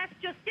 well, that's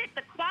just it.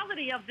 The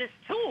quality of this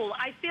tool,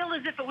 I feel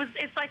as if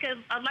it's like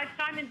a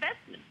lifetime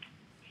investment.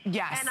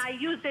 Yes. And I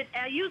use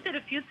it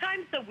a few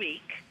times a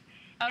week.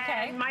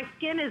 Okay. And my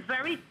skin is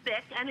very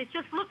thick, and it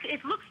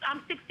looks,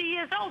 I'm 60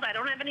 years old. I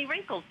don't have any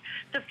wrinkles.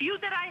 The few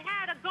that I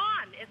had are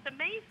gone. It's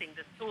amazing.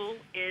 This tool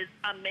is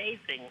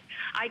amazing.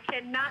 I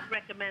cannot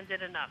recommend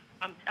it enough.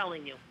 I'm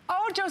telling you.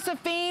 Oh,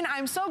 Josephine,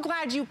 I'm so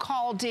glad you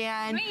called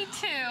in. Me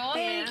too.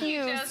 Thank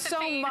you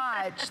so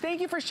much.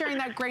 Thank you for sharing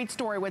that great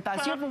story with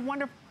us. You have a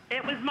wonderful...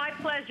 It was my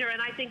pleasure,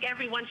 and I think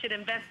everyone should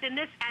invest in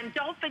this. And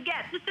don't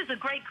forget, this is a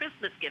great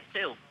Christmas gift,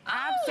 too.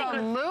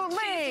 Absolutely.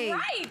 She's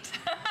right.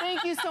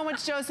 Thank you so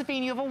much,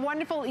 Josephine. You have a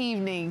wonderful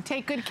evening.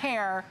 Take good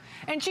care.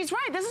 And she's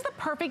right. This is the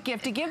perfect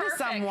gift to give to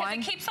someone.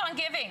 Because it keeps on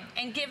giving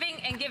and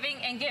giving and giving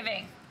and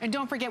giving. And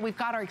don't forget, we've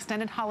got our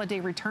extended holiday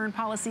return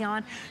policy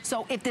on.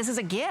 So if this is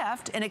a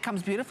gift and it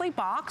comes beautifully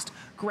boxed,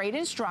 great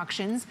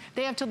instructions,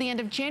 they have till the end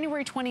of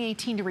January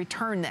 2018 to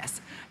return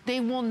this. They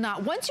will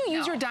not. Once you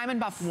use your Diamond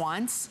Buff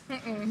once,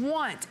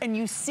 and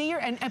you see your,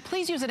 and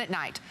please use it at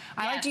night.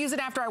 I like to use it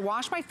after I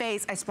wash my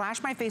face. I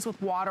splash my face with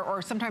water,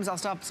 or sometimes I'll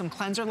still have some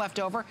cleanser left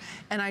over,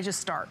 and I just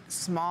start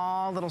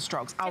small little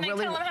strokes. Can I tell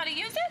them how to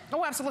use it?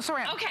 Oh, absolutely.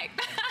 Sorry. Okay.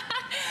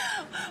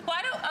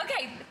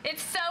 Okay,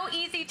 it's so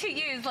easy to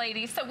use,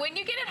 ladies. So when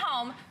you get it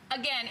home,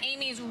 again,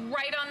 Amy's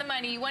right on the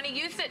money. You want to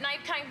use it at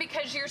nighttime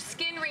because your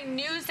skin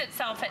renews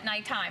itself at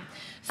nighttime.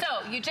 So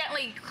you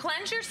gently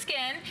cleanse your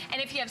skin,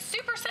 and if you have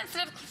super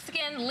sensitive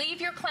skin,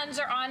 leave your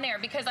cleanser on there,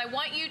 because I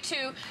want you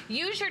to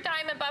use your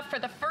Diamond Buff for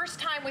the first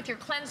time with your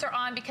cleanser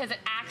on, because it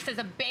acts as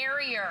a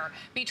barrier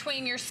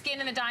between your skin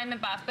and the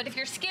Diamond Buff. But if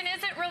your skin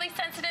isn't really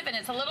sensitive and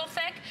it's a little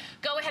thick,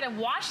 go ahead and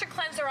wash your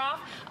cleanser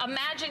off.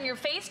 Imagine your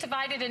face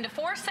divided into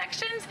 4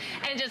 sections,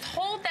 and just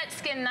hold that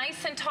skin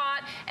nice and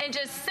taut, and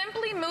just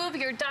simply move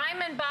your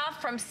Diamond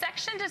Buff from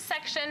section to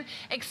section,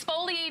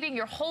 exfoliating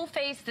your whole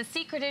face. The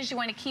secret is you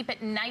want to keep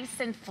it nice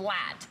and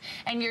flat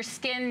and your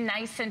skin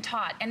nice and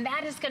taut. And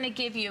that is going to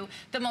give you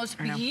the most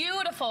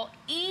beautiful,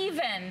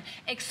 even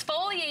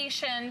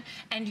exfoliation,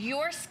 and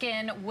your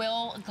skin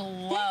will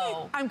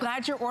glow. I'm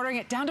glad you're ordering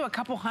it down to a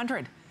couple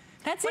hundred.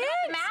 That's what it.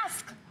 About the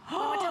mask?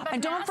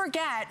 And don't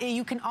forget,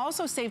 you can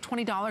also save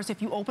 $20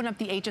 if you open up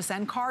the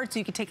HSN card, so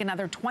you can take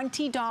another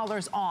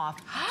 $20 off.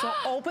 So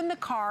open the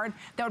card,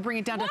 that would bring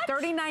it down to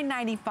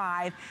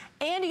 $39.95,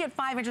 and you get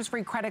 5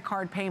 interest-free credit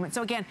card payment.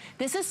 So again,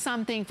 this is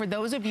something for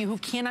those of you who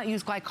cannot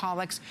use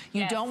glycolics,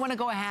 you don't want to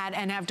go ahead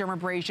and have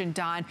dermabrasion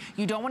done,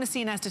 you don't want to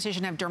see an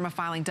esthetician have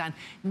dermafiling done.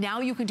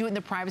 Now you can do it in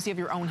the privacy of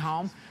your own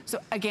home. So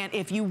again,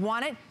 if you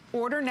want it,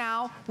 order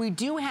now. We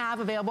do have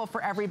available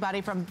for everybody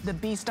from the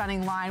Be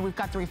Stunning line. We've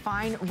got the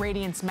Refined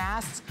Radiance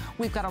masks.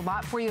 We've got a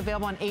lot for you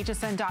available on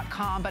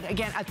hsn.com. But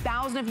again,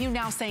 1,000 of you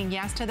now saying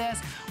yes to this.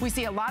 We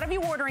see a lot of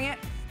you ordering it.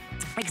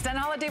 Extended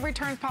holiday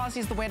returns policy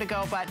is the way to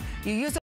go, but you use it